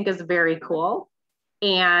month, I think is very cool.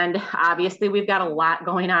 And obviously we've got a lot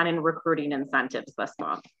going on in recruiting incentives this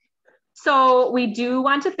month. So we do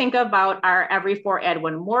want to think about our every 4 add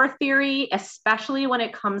 1 more theory, especially when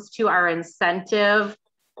it comes to our incentive,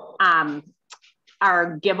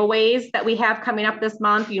 our giveaways that we have coming up this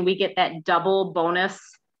month. We get that double bonus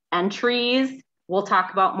entries. We'll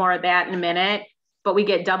talk about more of that in a minute, but we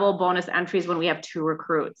get double bonus entries when we have 2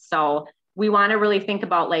 recruits. So we want to really think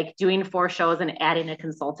about like doing 4 shows and adding a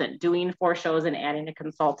consultant, doing 4 shows and adding a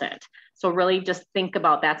consultant. So really just think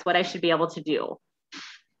about, that's what I should be able to do.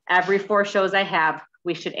 Every 4 shows I have,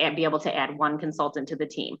 we should be able to add 1 consultant to the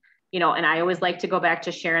team. And I always like to go back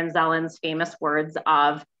to Sharon Zellen's famous words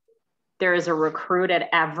of, there is a recruit at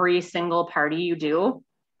every single party you do.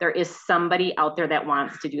 There is somebody out there that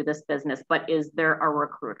wants to do this business, but is there a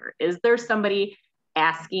recruiter? Is there somebody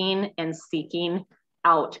asking and seeking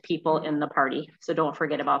out people in the party? So don't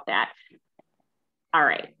forget about that. All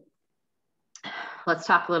right. Let's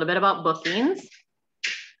talk a little bit about bookings.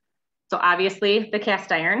 So obviously the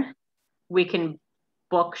cast iron, we can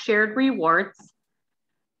book shared rewards.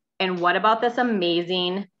 And what about this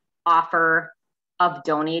amazing offer of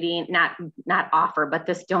donating, not offer, but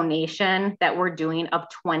this donation that we're doing of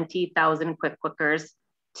 20,000 quick cookers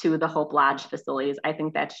to the Hope Lodge facilities. I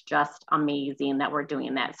think that's just amazing that we're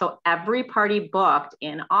doing that. So every party booked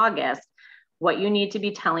in August, what you need to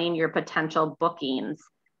be telling your potential bookings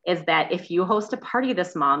is that if you host a party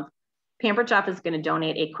this month, Pampered Chef is going to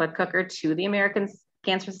donate a quick cooker to the American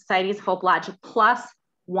Cancer Society's Hope Lodge, plus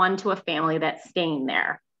one to a family that's staying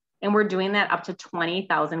there. And we're doing that up to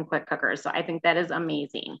 20,000 quick cookers. So I think that is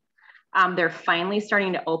amazing. They're finally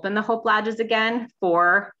starting to open the Hope Lodges again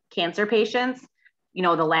for cancer patients. You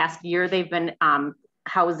know, the last year they've been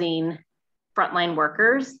housing frontline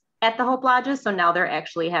workers at the Hope Lodges. So now they're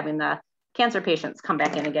actually having the cancer patients come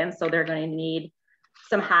back in again. So they're going to need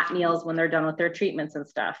some hot meals when they're done with their treatments and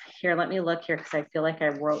stuff. Here, let me look here because I feel like I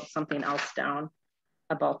wrote something else down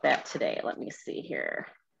about that today. Let me see here.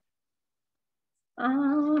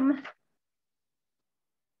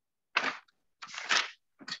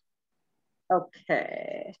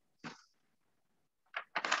 Okay.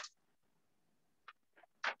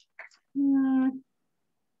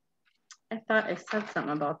 I thought I said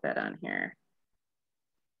something about that on here.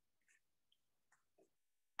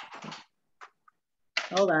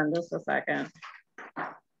 Hold on just a second.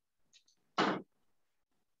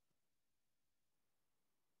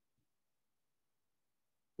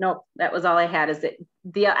 Nope, that was all I had.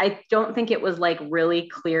 I don't think it was like really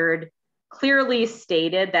clearly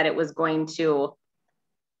stated that it was going to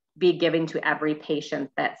be given to every patient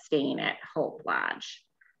that's staying at Hope Lodge.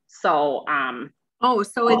 So, so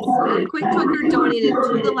it's a quick cooker donated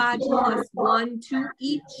to the lodge plus one to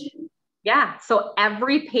each. Yeah, so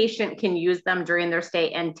every patient can use them during their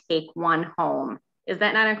stay and take one home. Is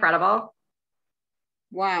that not incredible?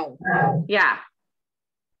 Wow. Yeah.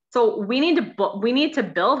 So we need to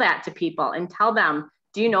bill that to people and tell them,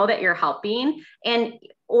 do you know that you're helping?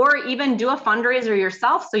 Or even do a fundraiser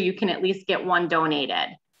yourself so you can at least get one donated.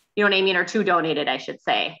 You know what I mean? Or two donated, I should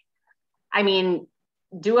say. I mean,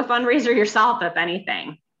 do a fundraiser yourself, if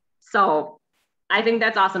anything. So I think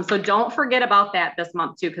that's awesome. So don't forget about that this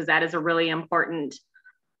month too, because that is a really important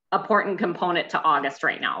component to August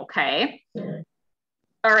right now, okay?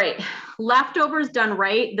 All right, leftovers done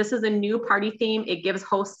right. This is a new party theme. It gives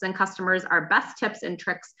hosts and customers our best tips and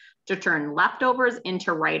tricks to turn leftovers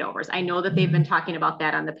into right-overs. I know that they've been talking about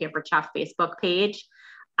that on the Pampered Chef Facebook page.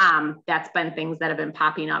 That's been things that have been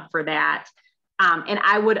popping up for that. And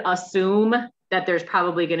I would assume that there's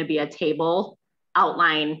probably going to be a table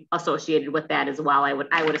outline associated with that as well. I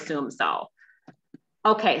would assume so.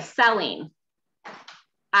 Okay, selling.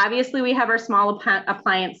 Obviously, we have our small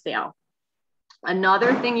appliance sale.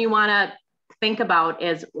 Another thing you want to think about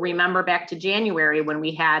is remember back to January when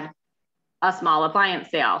we had a small appliance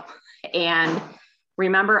sale, and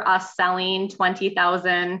remember us selling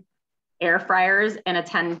 20,000 air fryers in a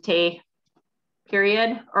 10-day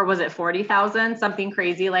period, or was it 40,000, something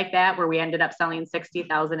crazy like that, where we ended up selling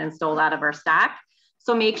 60,000 and sold out of our stock.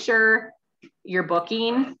 So make sure you're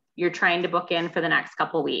trying to book in for the next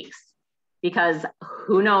couple weeks, because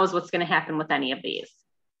who knows what's going to happen with any of these.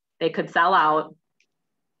 They could sell out.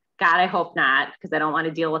 God, I hope not, because I don't want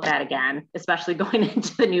to deal with that again, especially going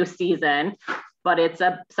into the new season, but it's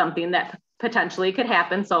something that potentially could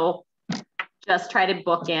happen. So just try to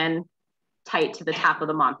book in tight to the top of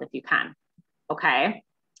the month if you can. Okay.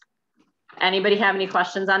 Anybody have any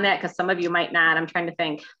questions on that? Because some of you might not. I'm trying to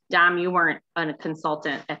think. Dom, you weren't a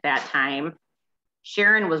consultant at that time.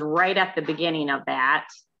 Sharon was right at the beginning of that.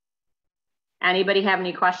 Anybody have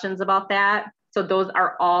any questions about that? So those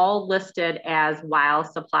are all listed as while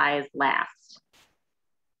supplies last.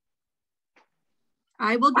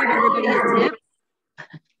 I will give everybody a tip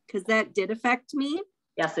because that did affect me.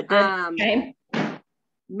 Yes, it did. Okay.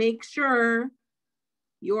 Make sure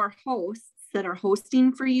your hosts that are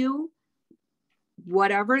hosting for you,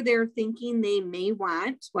 whatever they're thinking they may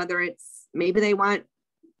want, whether it's maybe they want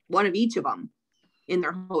one of each of them in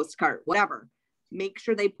their host cart, whatever, make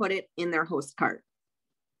sure they put it in their host cart.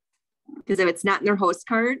 Because if it's not in their host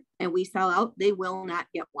cart and we sell out, they will not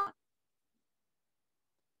get one.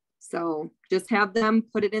 So just have them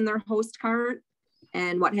put it in their host cart.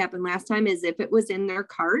 And what happened last time is if it was in their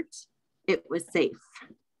cart, it was safe.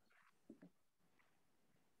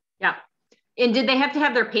 Yeah. And did they have to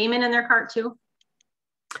have their payment in their cart too?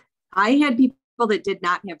 I had people that did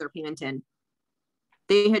not have their payment in.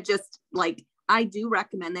 They had just I do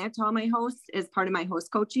recommend that to all my hosts as part of my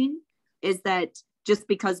host coaching, is that just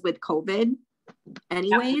because with COVID,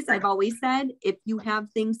 anyways. I've always said, if you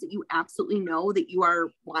have things that you absolutely know that you are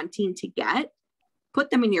wanting to get, put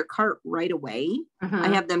them in your cart right away. I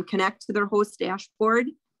have them connect to their host dashboard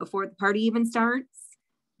before the party even starts.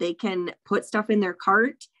 They can put stuff in their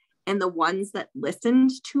cart, and the ones that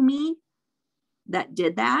listened to me that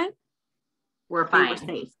did that were fine. They were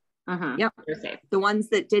safe. Yep. They're safe. The ones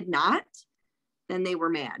that did not, then they were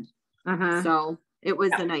mad. So it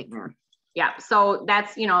was a nightmare. Yeah. So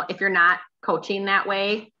that's, you know, if you're not coaching that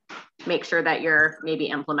way, make sure that you're maybe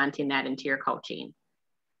implementing that into your coaching.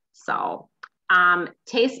 So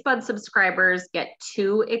Taste Bud subscribers get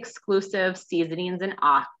 2 exclusive seasonings in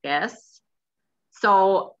August.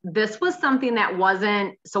 So this was something that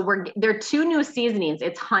wasn't, so there are 2 new seasonings.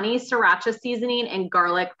 It's honey sriracha seasoning and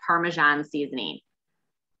garlic parmesan seasoning.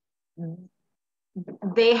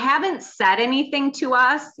 They haven't said anything to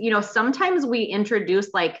us. You know, sometimes we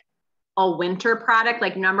introduce like a winter product,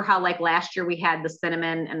 like remember how like last year we had the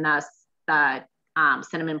cinnamon and the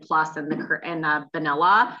cinnamon plus and the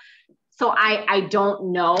vanilla. So I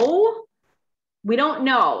don't know. We don't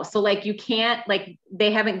know. So like you can't, like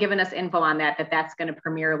they haven't given us info on that's going to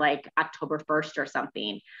premiere like October 1st or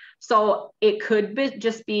something. So it could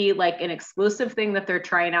just be like an exclusive thing that they're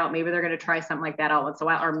trying out. Maybe they're going to try something like that out once in a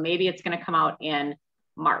while, or maybe it's going to come out in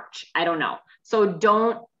March. I don't know. So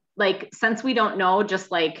don't like, since we don't know, just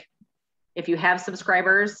like if you have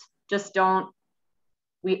subscribers, just don't,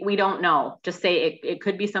 we don't know. Just say it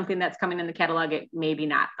could be something that's coming in the catalog. It maybe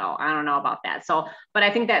not though. I don't know about that. So, but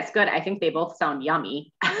I think that's good. I think they both sound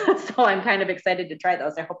yummy. So I'm kind of excited to try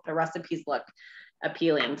those. I hope the recipes look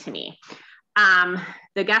appealing to me.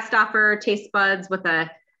 The guest offer Taste Buds with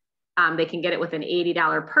they can get it with an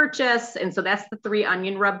 $80 purchase. And so that's the 3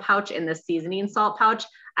 onion rub pouch and the seasoning salt pouch.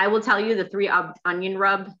 I will tell you the 3 onion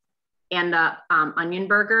rub and the onion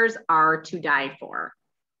burgers are to die for.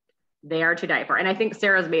 They are to die for. And I think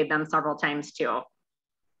Sarah's made them several times too.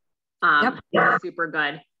 They're super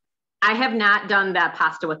good. I have not done that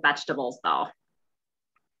pasta with vegetables though,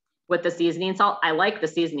 with the seasoning salt. I like the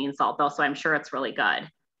seasoning salt though, so I'm sure it's really good.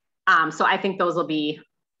 So I think those will be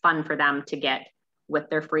fun for them to get with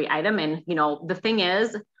their free item. And, you know, the thing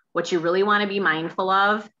is, what you really want to be mindful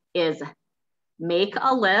of is make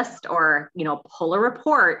a list or, you know, pull a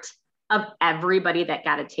report of everybody that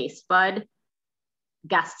got a Taste Bud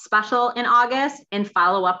guest special in August and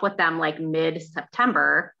follow up with them like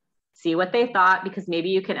mid-September, see what they thought, because maybe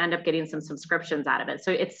you can end up getting some subscriptions out of it.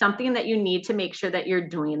 So it's something that you need to make sure that you're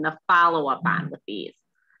doing the follow-up on with these,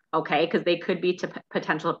 okay? Because they could be to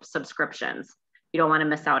potential subscriptions. You don't want to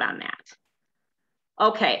miss out on that.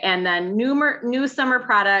 Okay, and then new summer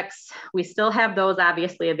products, we still have those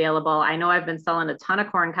obviously available. I know I've been selling a ton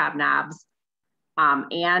of corn cob knobs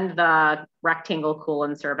and the rectangle cool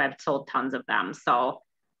and serve. I've sold tons of them. So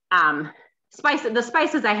the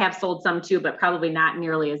spices I have sold some too, but probably not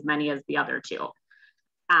nearly as many as the other 2.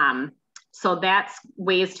 So that's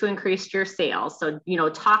ways to increase your sales. So, you know,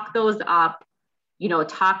 talk those up, you know,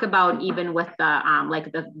 talk about even with the,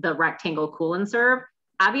 like the rectangle cool and serve.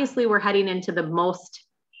 Obviously we're heading into the most,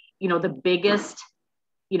 you know, the biggest,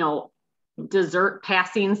 you know, dessert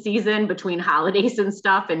passing season between holidays and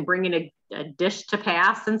stuff, and bringing a dish to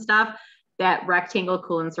pass and stuff. That rectangle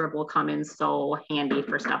cool and serve will come in so handy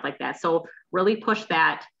for stuff like that. So really push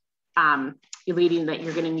that, leading that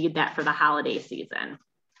you're going to need that for the holiday season.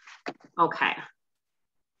 Okay.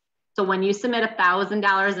 So when you submit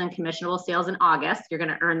 $1,000 in commissionable sales in August, you're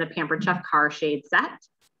going to earn the Pampered Chef car shade set.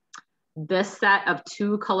 This set of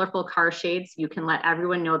 2 colorful car shades, you can let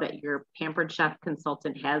everyone know that your Pampered Chef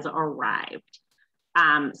consultant has arrived.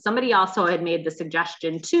 Somebody also had made the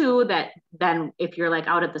suggestion too, that then if you're like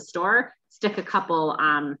out at the store, stick a couple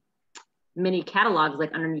mini catalogs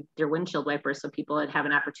like underneath your windshield wipers so people would have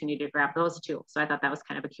an opportunity to grab those too. So I thought that was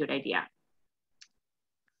kind of a cute idea.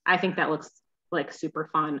 I think that looks like super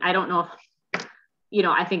fun. I don't know if, you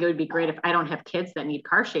know, I think it would be great if I don't have kids that need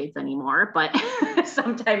car shades anymore, but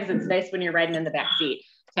sometimes it's nice when you're riding in the back seat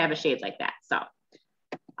to have a shade like that. So,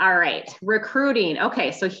 all right, recruiting.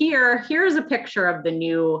 Okay, so here's a picture of the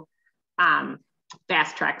new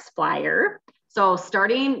Fast Tracks flyer. So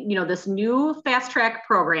starting, you know, this new Fast Track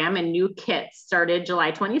program and new kits started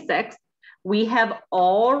July 26th. We have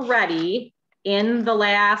already, in the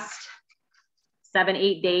last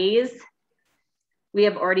 7-8 days, we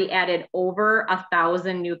have already added over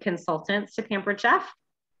 1,000 new consultants to Pampered Chef.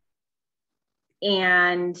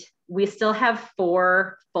 And we still have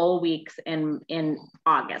 4 full weeks in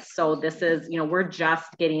August. So this is, you know, we're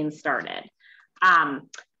just getting started.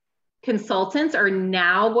 consultants are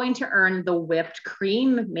now going to earn the whipped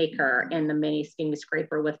cream maker and the mini steam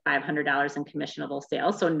scraper with $500 in commissionable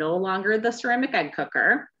sales. So no longer the ceramic egg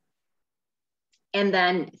cooker. And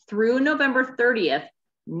then through November 30th,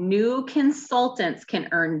 new consultants can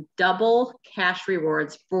earn double cash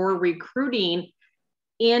rewards for recruiting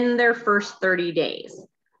in their first 30 days.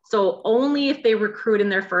 So only if they recruit in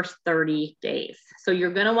their first 30 days. So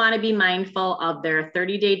you're going to want to be mindful of their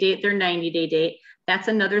 30-day date, their 90-day date. That's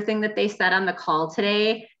another thing that they said on the call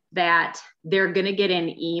today, that they're going to get an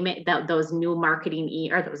email, those new marketing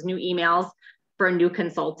or those new emails for a new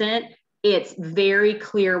consultant. It's very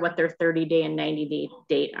clear what their 30-day and 90-day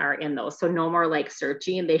date are in those. So no more like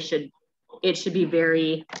searching. It should be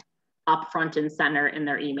very upfront and center in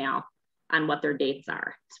their email on what their dates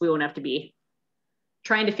are. So we won't have to be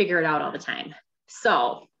trying to figure it out all the time.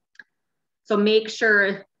 So make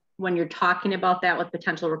sure when you're talking about that with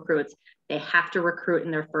potential recruits, they have to recruit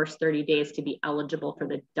in their first 30 days to be eligible for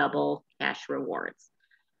the double cash rewards.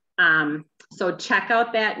 So check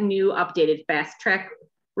out that new updated Fast Track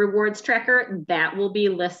rewards tracker. That will be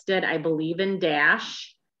listed, I believe, in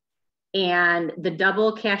Dash. And the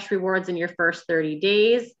double cash rewards in your first 30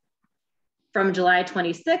 days from July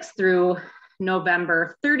 26th through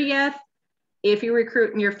November 30th. If you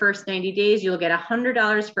recruit in your first 90 days, you'll get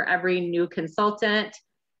 $100 for every new consultant.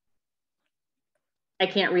 I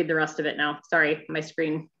can't read the rest of it now. Sorry, my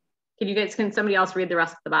screen. Can somebody else read the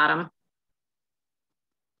rest of the bottom?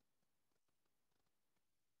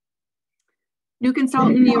 New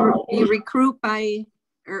consultant, you recruit by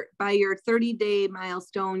your 30-day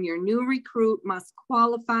milestone. Your new recruit must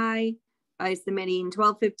qualify by submitting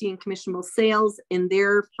 1215 commissionable sales in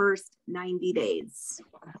their first 90 days.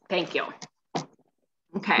 Thank you.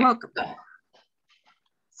 Okay. You're welcome.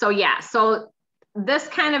 So yeah, so this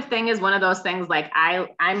kind of thing is one of those things, like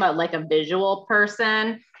I'm a visual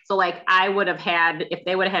person. So like I would have had, if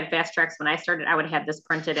they would have had Fast Tracks when I started, I would have had this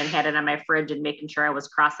printed and had it on my fridge and making sure I was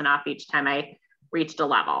crossing off each time I reached a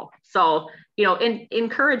level. So, you know,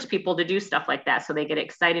 encourage people to do stuff like that so they get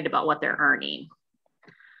excited about what they're earning.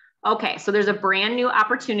 Okay, so there's a brand new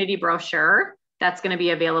opportunity brochure that's going to be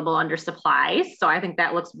available under supplies. So I think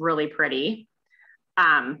that looks really pretty.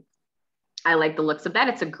 I like the looks of that.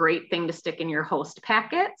 It's a great thing to stick in your host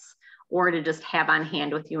packets or to just have on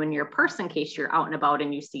hand with you in your purse in case you're out and about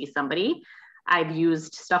and you see somebody. I've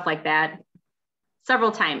used stuff like that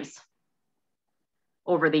several times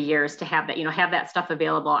over the years to have that, you know, have that stuff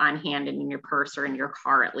available on hand and in your purse or in your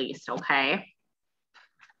car at least, okay?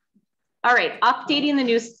 All right, updating the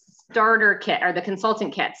new starter kit or the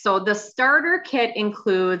consultant kit. So the starter kit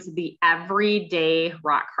includes the everyday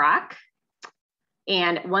rock crock.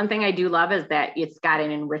 And one thing I do love is that it's got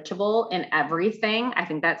an enrichable in everything. I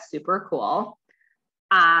think that's super cool.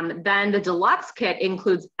 Then the deluxe kit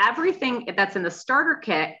includes everything that's in the starter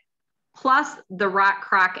kit, plus the rock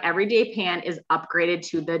crock everyday pan is upgraded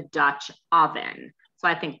to the Dutch oven. So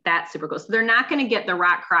I think that's super cool. So they're not going to get the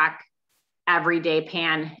rock crock everyday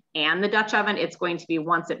pan and the Dutch oven. It's going to be,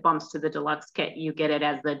 once it bumps to the deluxe kit, you get it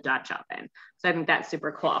as the Dutch oven. So I think that's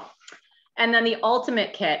super cool. And then the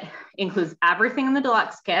ultimate kit includes everything in the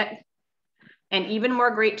deluxe kit and even more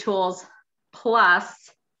great tools, plus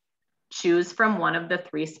choose from one of the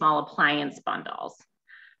 3 small appliance bundles.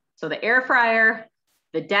 So the air fryer,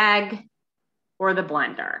 the DEG, or the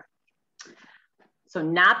blender. So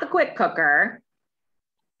not the quick cooker.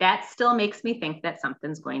 That still makes me think that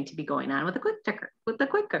something's going to be going on with the quick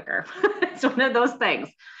cooker. It's one of those things.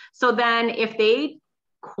 So then if they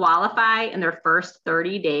qualify in their first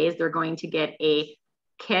 30 days, they're going to get a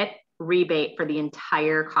kit rebate for the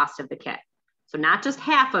entire cost of the kit. So not just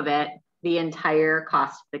half of it, the entire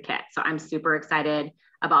cost of the kit. So I'm super excited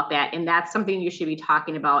about that. And that's something you should be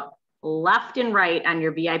talking about left and right on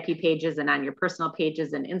your VIP pages and on your personal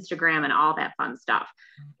pages and Instagram and all that fun stuff.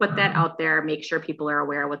 Put that out there, make sure people are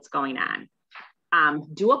aware of what's going on.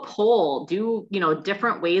 Do a poll, do, you know,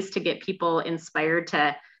 different ways to get people inspired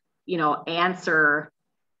to, you know, answer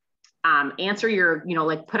your, you know,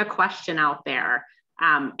 like put a question out there.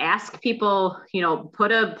 Ask people, you know,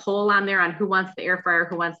 put a poll on there on who wants the air fryer,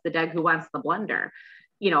 who wants the DEG, who wants the blender,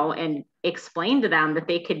 you know, and explain to them that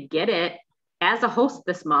they could get it as a host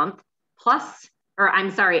this month, plus, or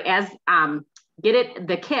I'm sorry, as get it,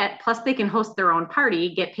 the kit, plus they can host their own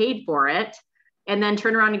party, get paid for it, and then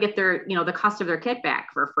turn around and get their, you know, the cost of their kit back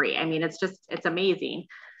for free. I mean, it's just, it's amazing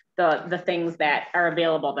the things that are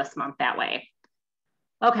available this month that way.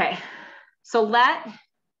 Okay, so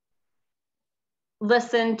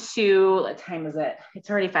listen to, what time is it?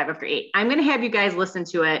 It's already 8:05. I'm gonna have you guys listen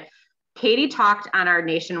to it Katie talked on our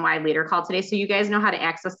nationwide leader call today. So you guys know how to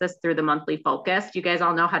access this through the monthly focus. You guys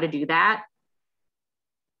all know how to do that.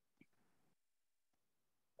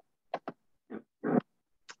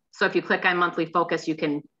 So if you click on monthly focus, you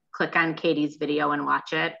can click on Katie's video and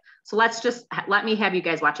watch it. So let me have you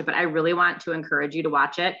guys watch it, but I really want to encourage you to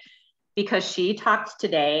watch it because she talked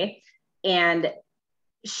today and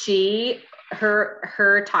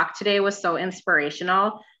her talk today was so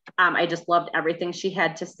inspirational. I just loved everything she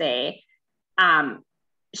had to say.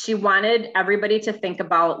 She wanted everybody to think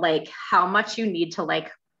about like how much you need to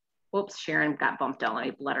like, whoops, Sharon got bumped out. Let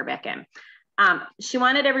me let her back in. She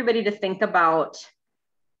wanted everybody to think about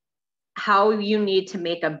how you need to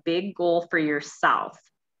make a big goal for yourself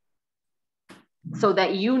so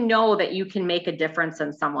that you know that you can make a difference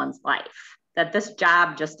in someone's life, that this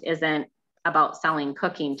job just isn't about selling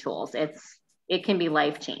cooking tools. It can be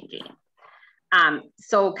life-changing.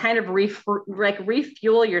 So kind of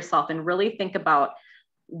refuel yourself and really think about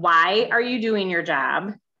why are you doing your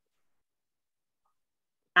job?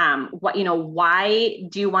 Why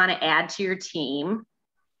do you want to add to your team?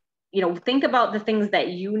 Think about the things that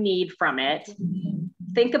you need from it.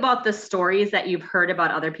 Think about the stories that you've heard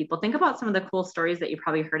about other people. Think about some of the cool stories that you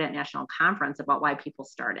probably heard at National Conference about why people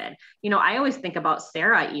started. I always think about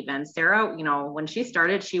Sarah even. Sarah, when she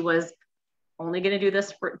started, she was only going to do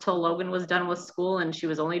this till Logan was done with school, and she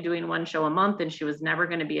was only doing one show a month, and she was never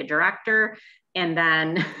going to be a director. And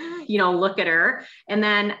then, look at her. And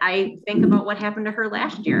then I think about what happened to her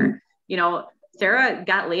last year. Sarah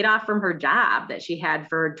got laid off from her job that she had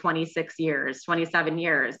for 27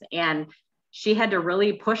 years. And she had to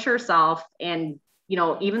really push herself. And,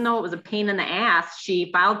 even though it was a pain in the ass,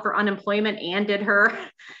 she filed for unemployment and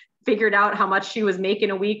figured out how much she was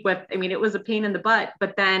making a week it was a pain in the butt.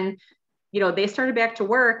 But then, they started back to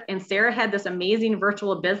work, and Sarah had this amazing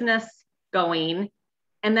virtual business going.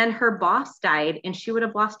 And then her boss died, and she would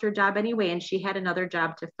have lost her job anyway. And she had another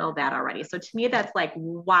job to fill that already. So to me, that's like,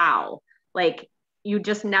 wow. Like, you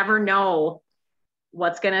just never know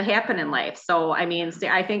what's going to happen in life. So,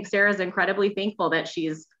 I think Sarah's incredibly thankful that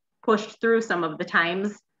she's pushed through some of the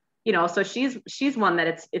times, so she's one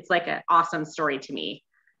that it's like an awesome story to me.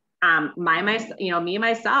 Me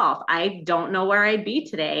myself, I don't know where I'd be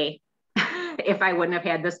today if I wouldn't have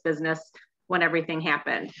had this business when everything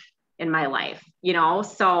happened in my life,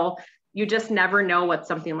 so you just never know what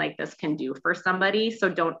something like this can do for somebody. So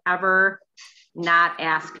don't ever not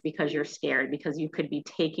ask because you're scared, because you could be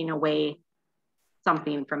taking away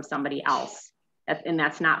something from somebody else. And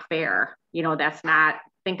that's not fair.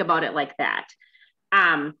 Think about it like that.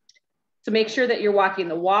 So make sure that you're walking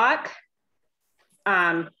the walk.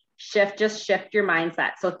 Shift your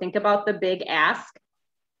mindset. So think about the big ask,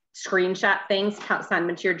 screenshot things, send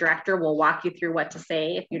them to your director. We'll walk you through what to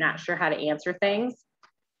say if you're not sure how to answer things.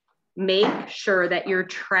 Make sure that you're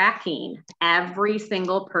tracking every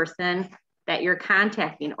single person that you're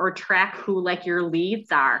contacting, or track who like your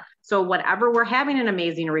leads are. So whatever we're having an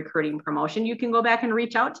amazing recruiting promotion, you can go back and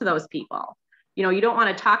reach out to those people. You don't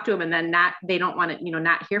want to talk to them and then they don't want to,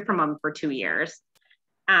 not hear from them for 2 years.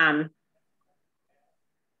 Let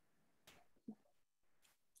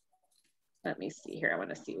me see here. I want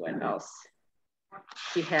to see what else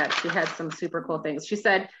she had. She had some super cool things. She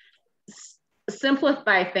said,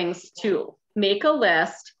 simplify things too. Make a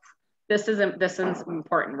list. This is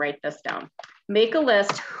important. Write this down. Make a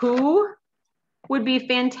list. Who would be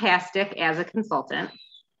fantastic as a consultant?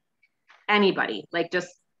 Anybody. Like, just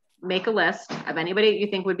make a list of anybody that you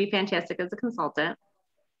think would be fantastic as a consultant.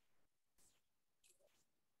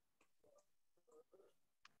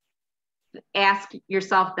 Ask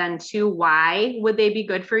yourself then too, why would they be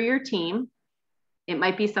good for your team? It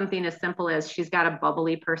might be something as simple as she's got a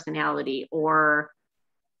bubbly personality, or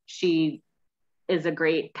she is a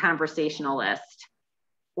great conversationalist,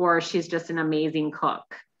 or she's just an amazing cook,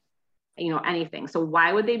 anything. So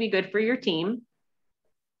why would they be good for your team?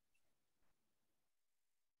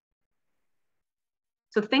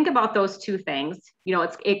 So think about those two things.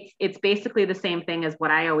 It's basically the same thing as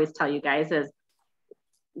what I always tell you guys is,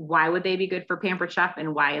 why would they be good for Pampered Chef,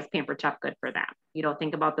 and why is Pampered Chef good for them?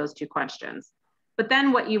 Think about those two questions. But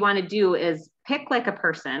then what you want to do is pick like a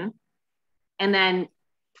person, and then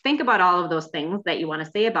think about all of those things that you want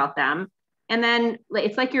to say about them. And then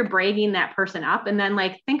it's like you're bragging that person up, and then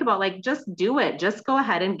think about just do it. Just go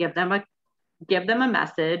ahead and give them a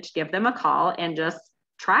message, give them a call, and just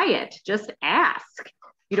try it. Just ask.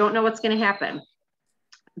 You don't know what's going to happen.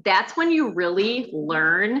 That's when you really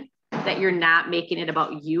learn that you're not making it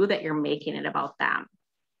about you, that you're making it about them.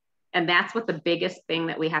 And that's what the biggest thing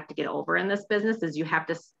that we have to get over in this business is, you have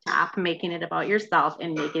to stop making it about yourself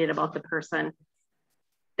and making it about the person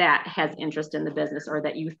that has interest in the business or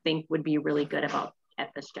that you think would be really good about at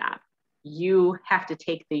this job. You have to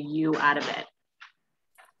take the you out of it.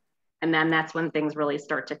 And then that's when things really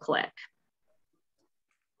start to click.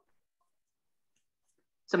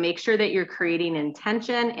 So make sure that you're creating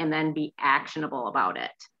intention and then be actionable about it.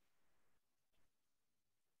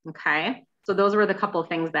 Okay, so those were the couple of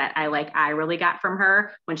things that I really got from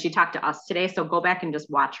her when she talked to us today. So go back and just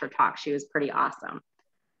watch her talk. She was pretty awesome.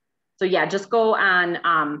 So yeah, just go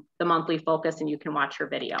on the monthly focus and you can watch her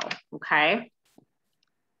video, okay?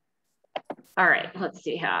 All right, let's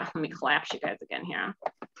see here. Let me collapse you guys again here.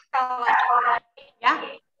 Yeah.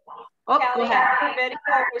 Oh, Kelly, go ahead. her video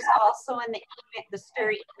was also in the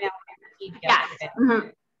STIR email. Yes. Mm-hmm.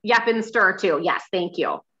 Yep, in STIR too. Yes, thank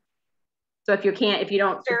you. So if you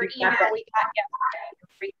don't STIR email, we got.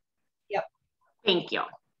 Yep. Thank you.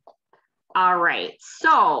 All right.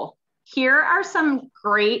 So here are some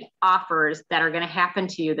great offers that are going to happen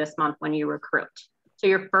to you this month when you recruit. So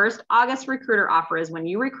your first August recruiter offer is when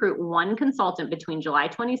you recruit one consultant between July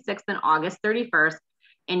 26th and August 31st,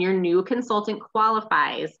 and your new consultant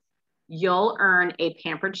qualifies, you'll earn a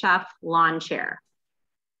Pampered Chef lawn chair.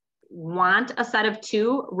 Want a set of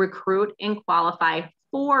 2, recruit and qualify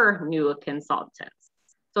 4 new consultants.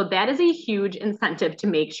 So that is a huge incentive to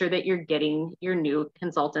make sure that you're getting your new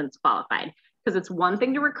consultants qualified, because it's one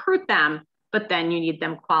thing to recruit them, but then you need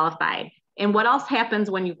them qualified. And what else happens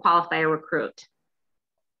when you qualify a recruit?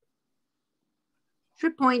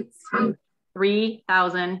 Trip points.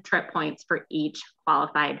 3,000 trip points for each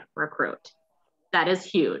qualified recruit. That is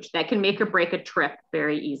huge. That can make or break a trip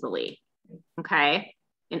very easily. Okay.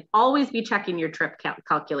 And always be checking your trip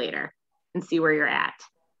calculator and see where you're at.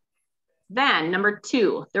 Then number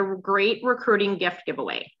 2, the great recruiting gift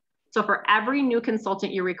giveaway. So for every new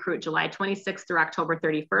consultant you recruit July 26th through October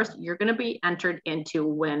 31st, you're going to be entered into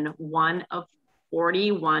win one of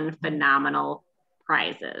 41 phenomenal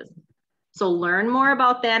prizes. So learn more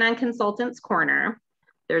about that on Consultants Corner.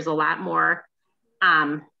 There's a lot more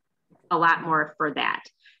for that.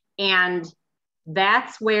 And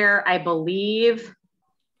that's where I believe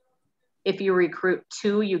if you recruit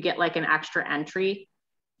 2, you get like an extra entry.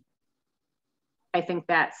 I think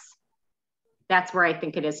that's where I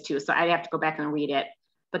think it is too. So I'd have to go back and read it.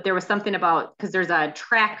 But there was something about, because there's a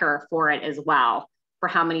tracker for it as well, for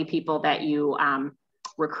how many people that you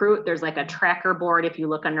recruit. There's like a tracker board if you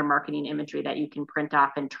look under marketing imagery that you can print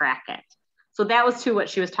off and track it. So that was too what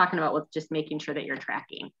she was talking about with just making sure that you're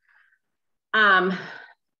tracking.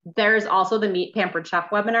 There's also the Meet Pampered Chef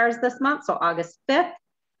webinars this month. So August 5th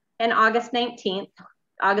and August 19th.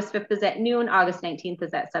 August 5th is at noon. August 19th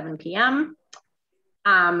is at 7 p.m.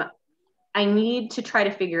 I need to try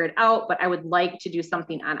to figure it out, but I would like to do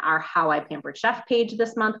something on our How I Pampered Chef page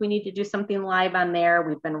this month. We need to do something live on there.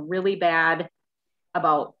 We've been really bad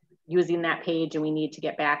about using that page and we need to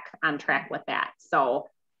get back on track with that. So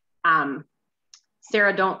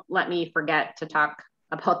Sarah, don't let me forget to talk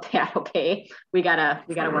about that, okay? We gotta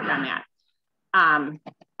work on that.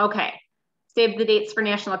 Okay, save the dates for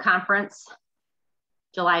National Conference,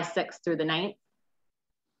 July 6th through the 9th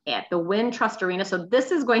at the Wintrust Arena. So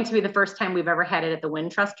this is going to be the first time we've ever had it at the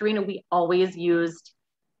Wintrust Arena. We always used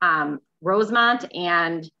Rosemont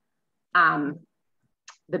and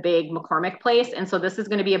the big McCormick place. And so this is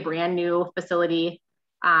going to be a brand new facility.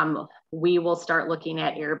 We will start looking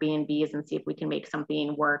at Airbnbs and see if we can make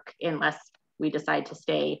something work, unless we decide to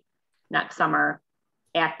stay next summer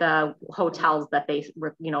at the hotels that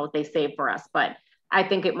they save for us. But I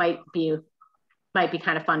think it might be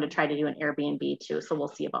kind of fun to try to do an Airbnb too. So we'll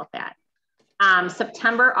see about that.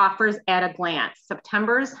 September offers at a glance.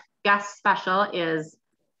 September's guest special is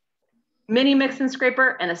mini mix and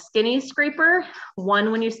scraper and a skinny scraper.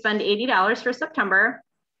 One when you spend $80 for September.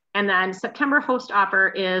 And then September host offer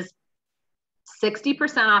is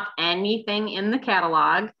 60% off anything in the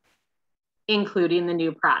catalog, including the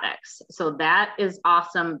new products. So that is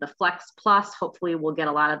awesome. The Flex Plus, hopefully we'll get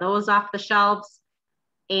a lot of those off the shelves.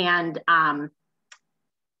 And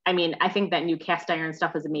I mean, I think that new cast iron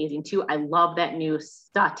stuff is amazing too. I love that new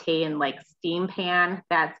saute and like steam pan.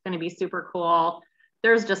 That's going to be super cool.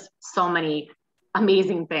 There's just so many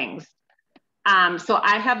amazing things. So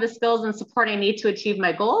I have the skills and support I need to achieve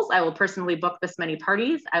my goals. I will personally book this many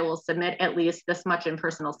parties. I will submit at least this much in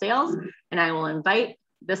personal sales, and I will invite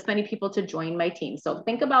this many people to join my team. So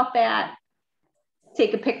think about that,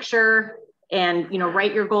 take a picture and,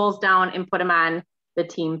 write your goals down and put them on the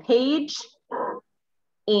team page.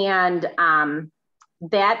 And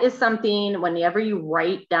that is something, whenever you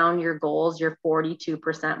write down your goals, you're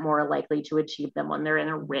 42% more likely to achieve them when they're in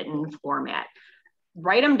a written format.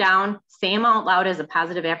 Write them down, say them out loud as a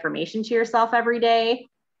positive affirmation to yourself every day.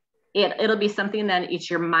 it'll be something that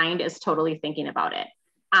your mind is totally thinking about it.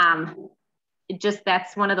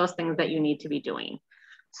 That's one of those things that you need to be doing.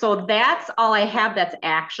 So that's all I have that's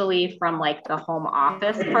actually from like the home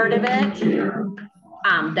office part of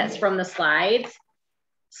it. That's from the slides.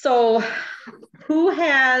 So who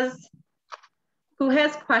has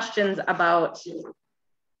questions about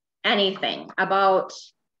anything, about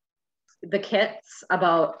the kits,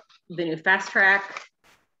 about the new Fast Track,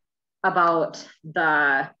 about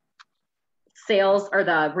the sales or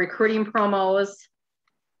the recruiting promos?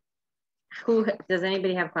 Does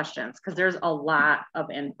anybody have questions? Because there's a lot of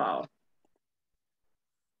info.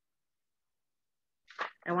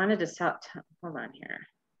 I wanted to stop, hold on here.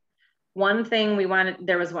 One thing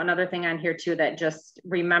there was one other thing on here too, that just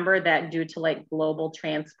remember that due to like global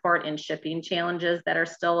transport and shipping challenges that are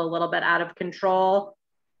still a little bit out of control,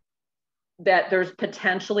 that there's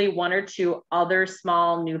potentially 1 or 2 other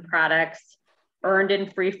small new products earned in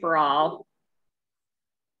free for all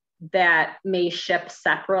that may ship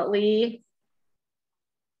separately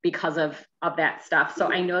because of that stuff.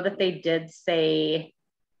 So I know that they did say,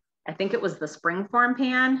 I think it was the Springform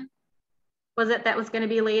pan, was it, that was going to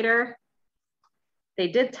be later? They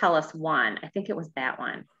did tell us one. I think it was that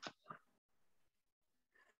one.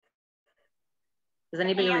 Does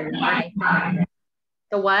anybody remember?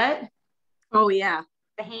 The what? Oh yeah.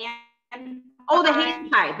 The hand. Oh, the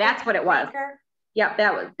hand pie. That's what it was. Yep,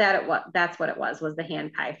 that's what it was the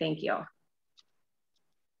hand pie. Thank you.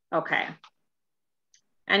 Okay.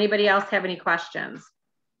 Anybody else have any questions?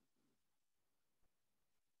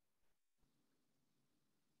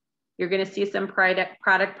 You're going to see some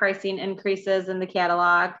product pricing increases in the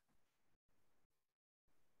catalog.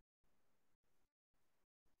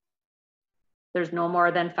 There's no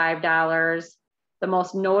more than $5. The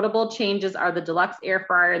most notable changes are the deluxe air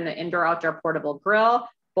fryer and the indoor outdoor portable grill.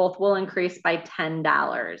 Both will increase by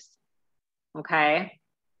 $10. Okay.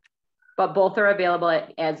 But both are available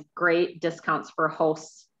as great discounts for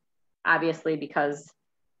hosts, obviously, because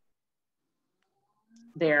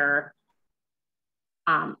they're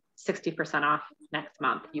 60% off next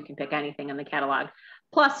month. You can pick anything in the catalog.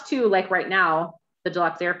 Plus too, like right now, the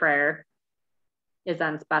deluxe air fryer is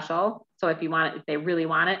on special. So if you want it, if they really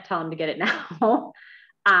want it, tell them to get it now.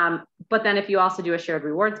 But then if you also do a shared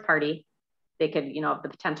rewards party, they could, you know, have the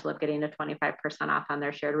potential of getting a 25% off on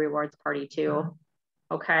their shared rewards party too.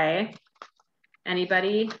 Okay.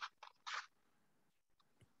 Anybody?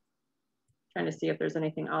 Trying to see if there's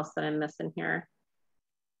anything else that I'm missing here.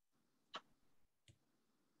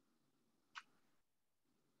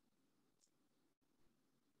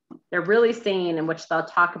 They're really saying, in which they'll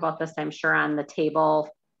talk about this, I'm sure, on the table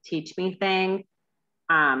teach me thing.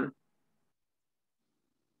 The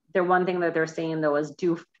one thing that they're saying though is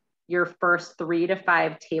do your first 3 to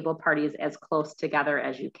 5 table parties as close together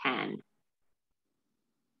as you can.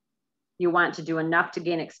 You want to do enough to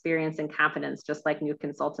gain experience and confidence, just like new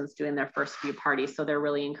consultants doing their first few parties. So they're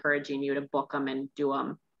really encouraging you to book them and do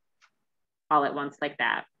them all at once like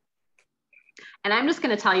that. And I'm just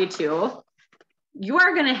going to tell you too, you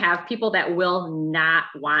are going to have people that will not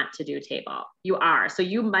want to do table. You are. So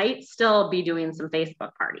you might still be doing some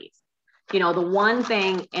Facebook parties. You know, the one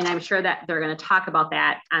thing, and I'm sure that they're going to talk about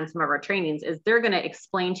that on some of our trainings, is they're going to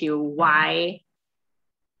explain to you why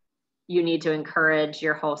you need to encourage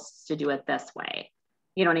your hosts to do it this way.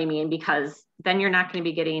 You know what I mean? Because then you're not going to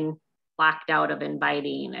be getting locked out of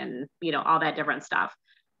inviting and, you know, all that different stuff.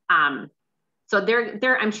 So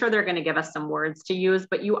I'm sure they're going to give us some words to use,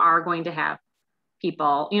 but you are going to have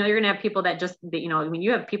people, you know, you're gonna have people that just, you know, I mean,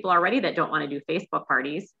 you have people already that don't want to do Facebook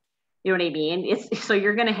parties. You know what I mean? So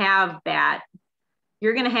you're gonna have that.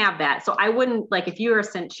 You're gonna have that. So I wouldn't, like, if you're a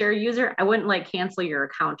CintShare user, I wouldn't like cancel your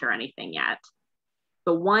account or anything yet.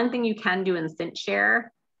 The one thing you can do in CintShare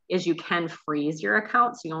is you can freeze your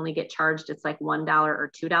account. So you only get charged, it's like $1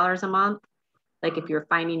 or $2 a month. Like if you're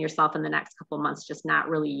finding yourself in the next couple of months just not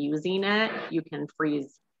really using it, you can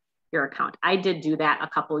freeze your account. I did do that a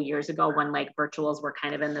couple of years ago when like virtuals were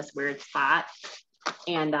kind of in this weird spot,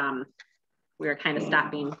 and we were kind of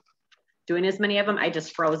stopping doing as many of them. I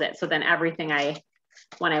just froze it. So then everything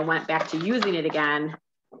when I went back to using it again,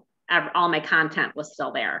 all my content was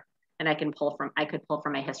still there, and I could pull from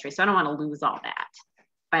my history. So I don't want to lose all that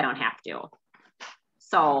if I don't have to.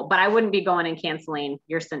 So, but I wouldn't be going and canceling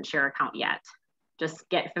your CintShare account yet. Just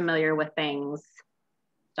get familiar with things,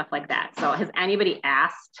 stuff like that. So has anybody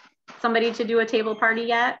asked somebody to do a table party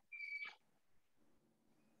yet?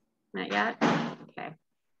 Not yet? Okay.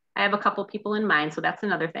 I have a couple people in mind, so that's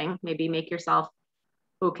another thing. Maybe make yourself,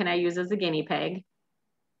 who can I use as a guinea pig?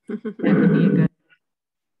 That would be a good,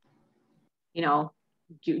 you know,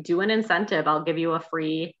 do an incentive. I'll give you a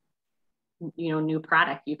free you know, new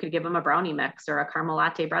product. You could give them a brownie mix or a caramel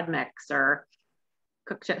latte bread mix or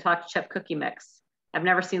chocolate chip cookie mix. I've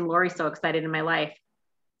never seen Lori so excited in my life.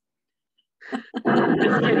 Just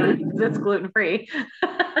kidding, it's gluten-free.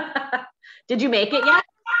 Did you make it yet?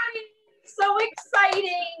 So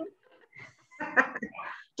exciting.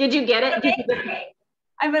 Did you get it?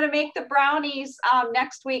 I'm going to make the brownies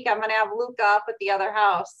next week. I'm going to have Luca up at the other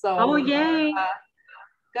house. So, oh, yay.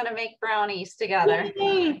 Going to make brownies together.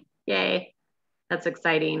 Yay. Yay. That's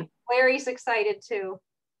exciting. Larry's excited too.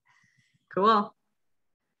 Cool.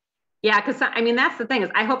 Yeah, because I mean, that's the thing is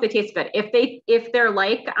I hope they taste good. If they're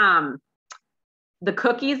like the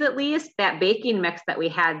cookies, at least that baking mix that we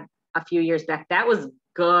had a few years back, that was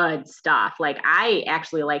good stuff. Like I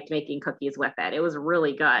actually liked making cookies with it. It was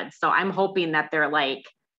really good. So I'm hoping that they're like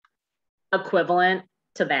equivalent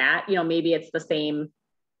to that. You know, maybe it's the same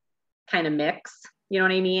kind of mix. You know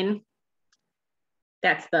what I mean?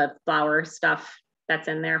 That's the flour stuff that's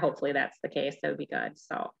in there. Hopefully that's the case. That would be good.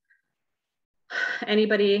 So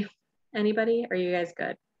anybody, are you guys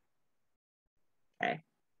good? Okay.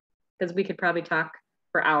 Because we could probably talk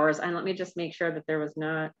for hours. And let me just make sure that there was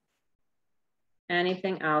not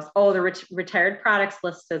anything else. Oh, the retired products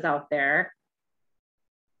list is out there.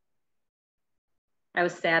 I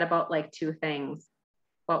was sad about like 2 things.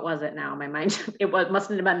 What was it now? My mind,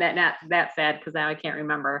 mustn't have been that sad because now I can't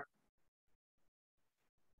remember.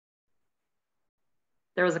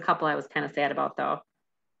 There was a couple I was kind of sad about though.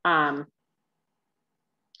 The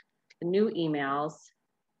new emails.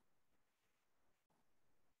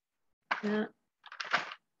 Yeah.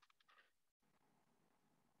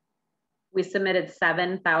 We submitted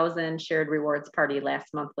 7,000 shared rewards party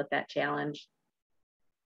last month with that challenge.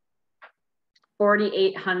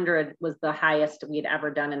 4,800 was the highest we'd ever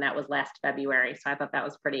done, and that was last February. So I thought that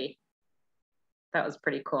was pretty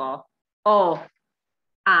cool. Oh,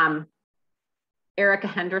 Erica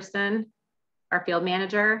Henderson, our field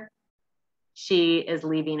manager, she is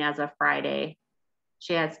leaving as of Friday.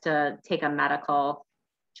 She has to take a medical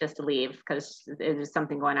just to leave because there's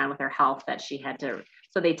something going on with her health that she had to.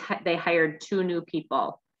 So they hired 2 new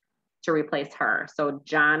people to replace her. So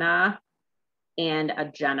Jana and a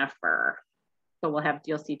Jennifer. So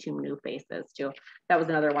you'll see 2 new faces too. That was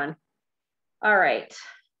another one. All right.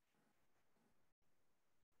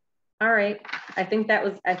 All right. I think that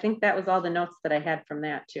was all the notes that I had from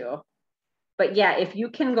that too. But yeah, if you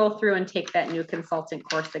can go through and take that new consultant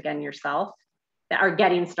course again yourself, that are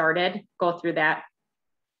getting started, go through that.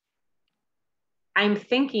 I'm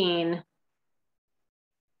thinking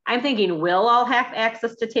we'll all have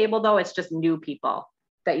access to table though. It's just new people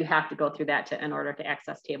that you have to go through that in order to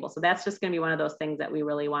access table. So that's just going to be one of those things that we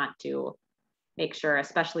really want to make sure,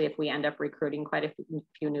 especially if we end up recruiting quite a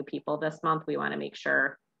few new people this month, we want to make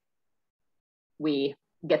sure we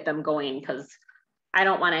get them going because I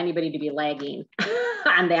don't want anybody to be lagging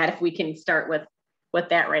on that if we can start with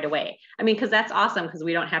that right away. I mean, because that's awesome because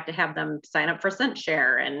we don't have to have them sign up for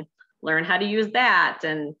ScentShare and learn how to use that.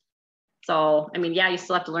 And so, I mean, yeah, you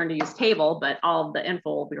still have to learn to use table, but all the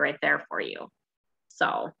info will be right there for you.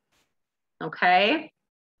 So, okay.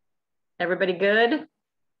 Everybody good?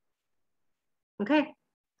 Okay.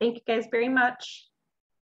 Thank you guys very much.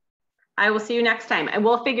 I will see you next time. And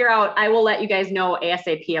we'll figure out, I will let you guys know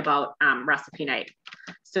ASAP about recipe night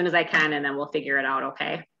as soon as I can, and then we'll figure it out,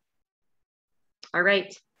 okay? All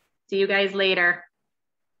right. See you guys later.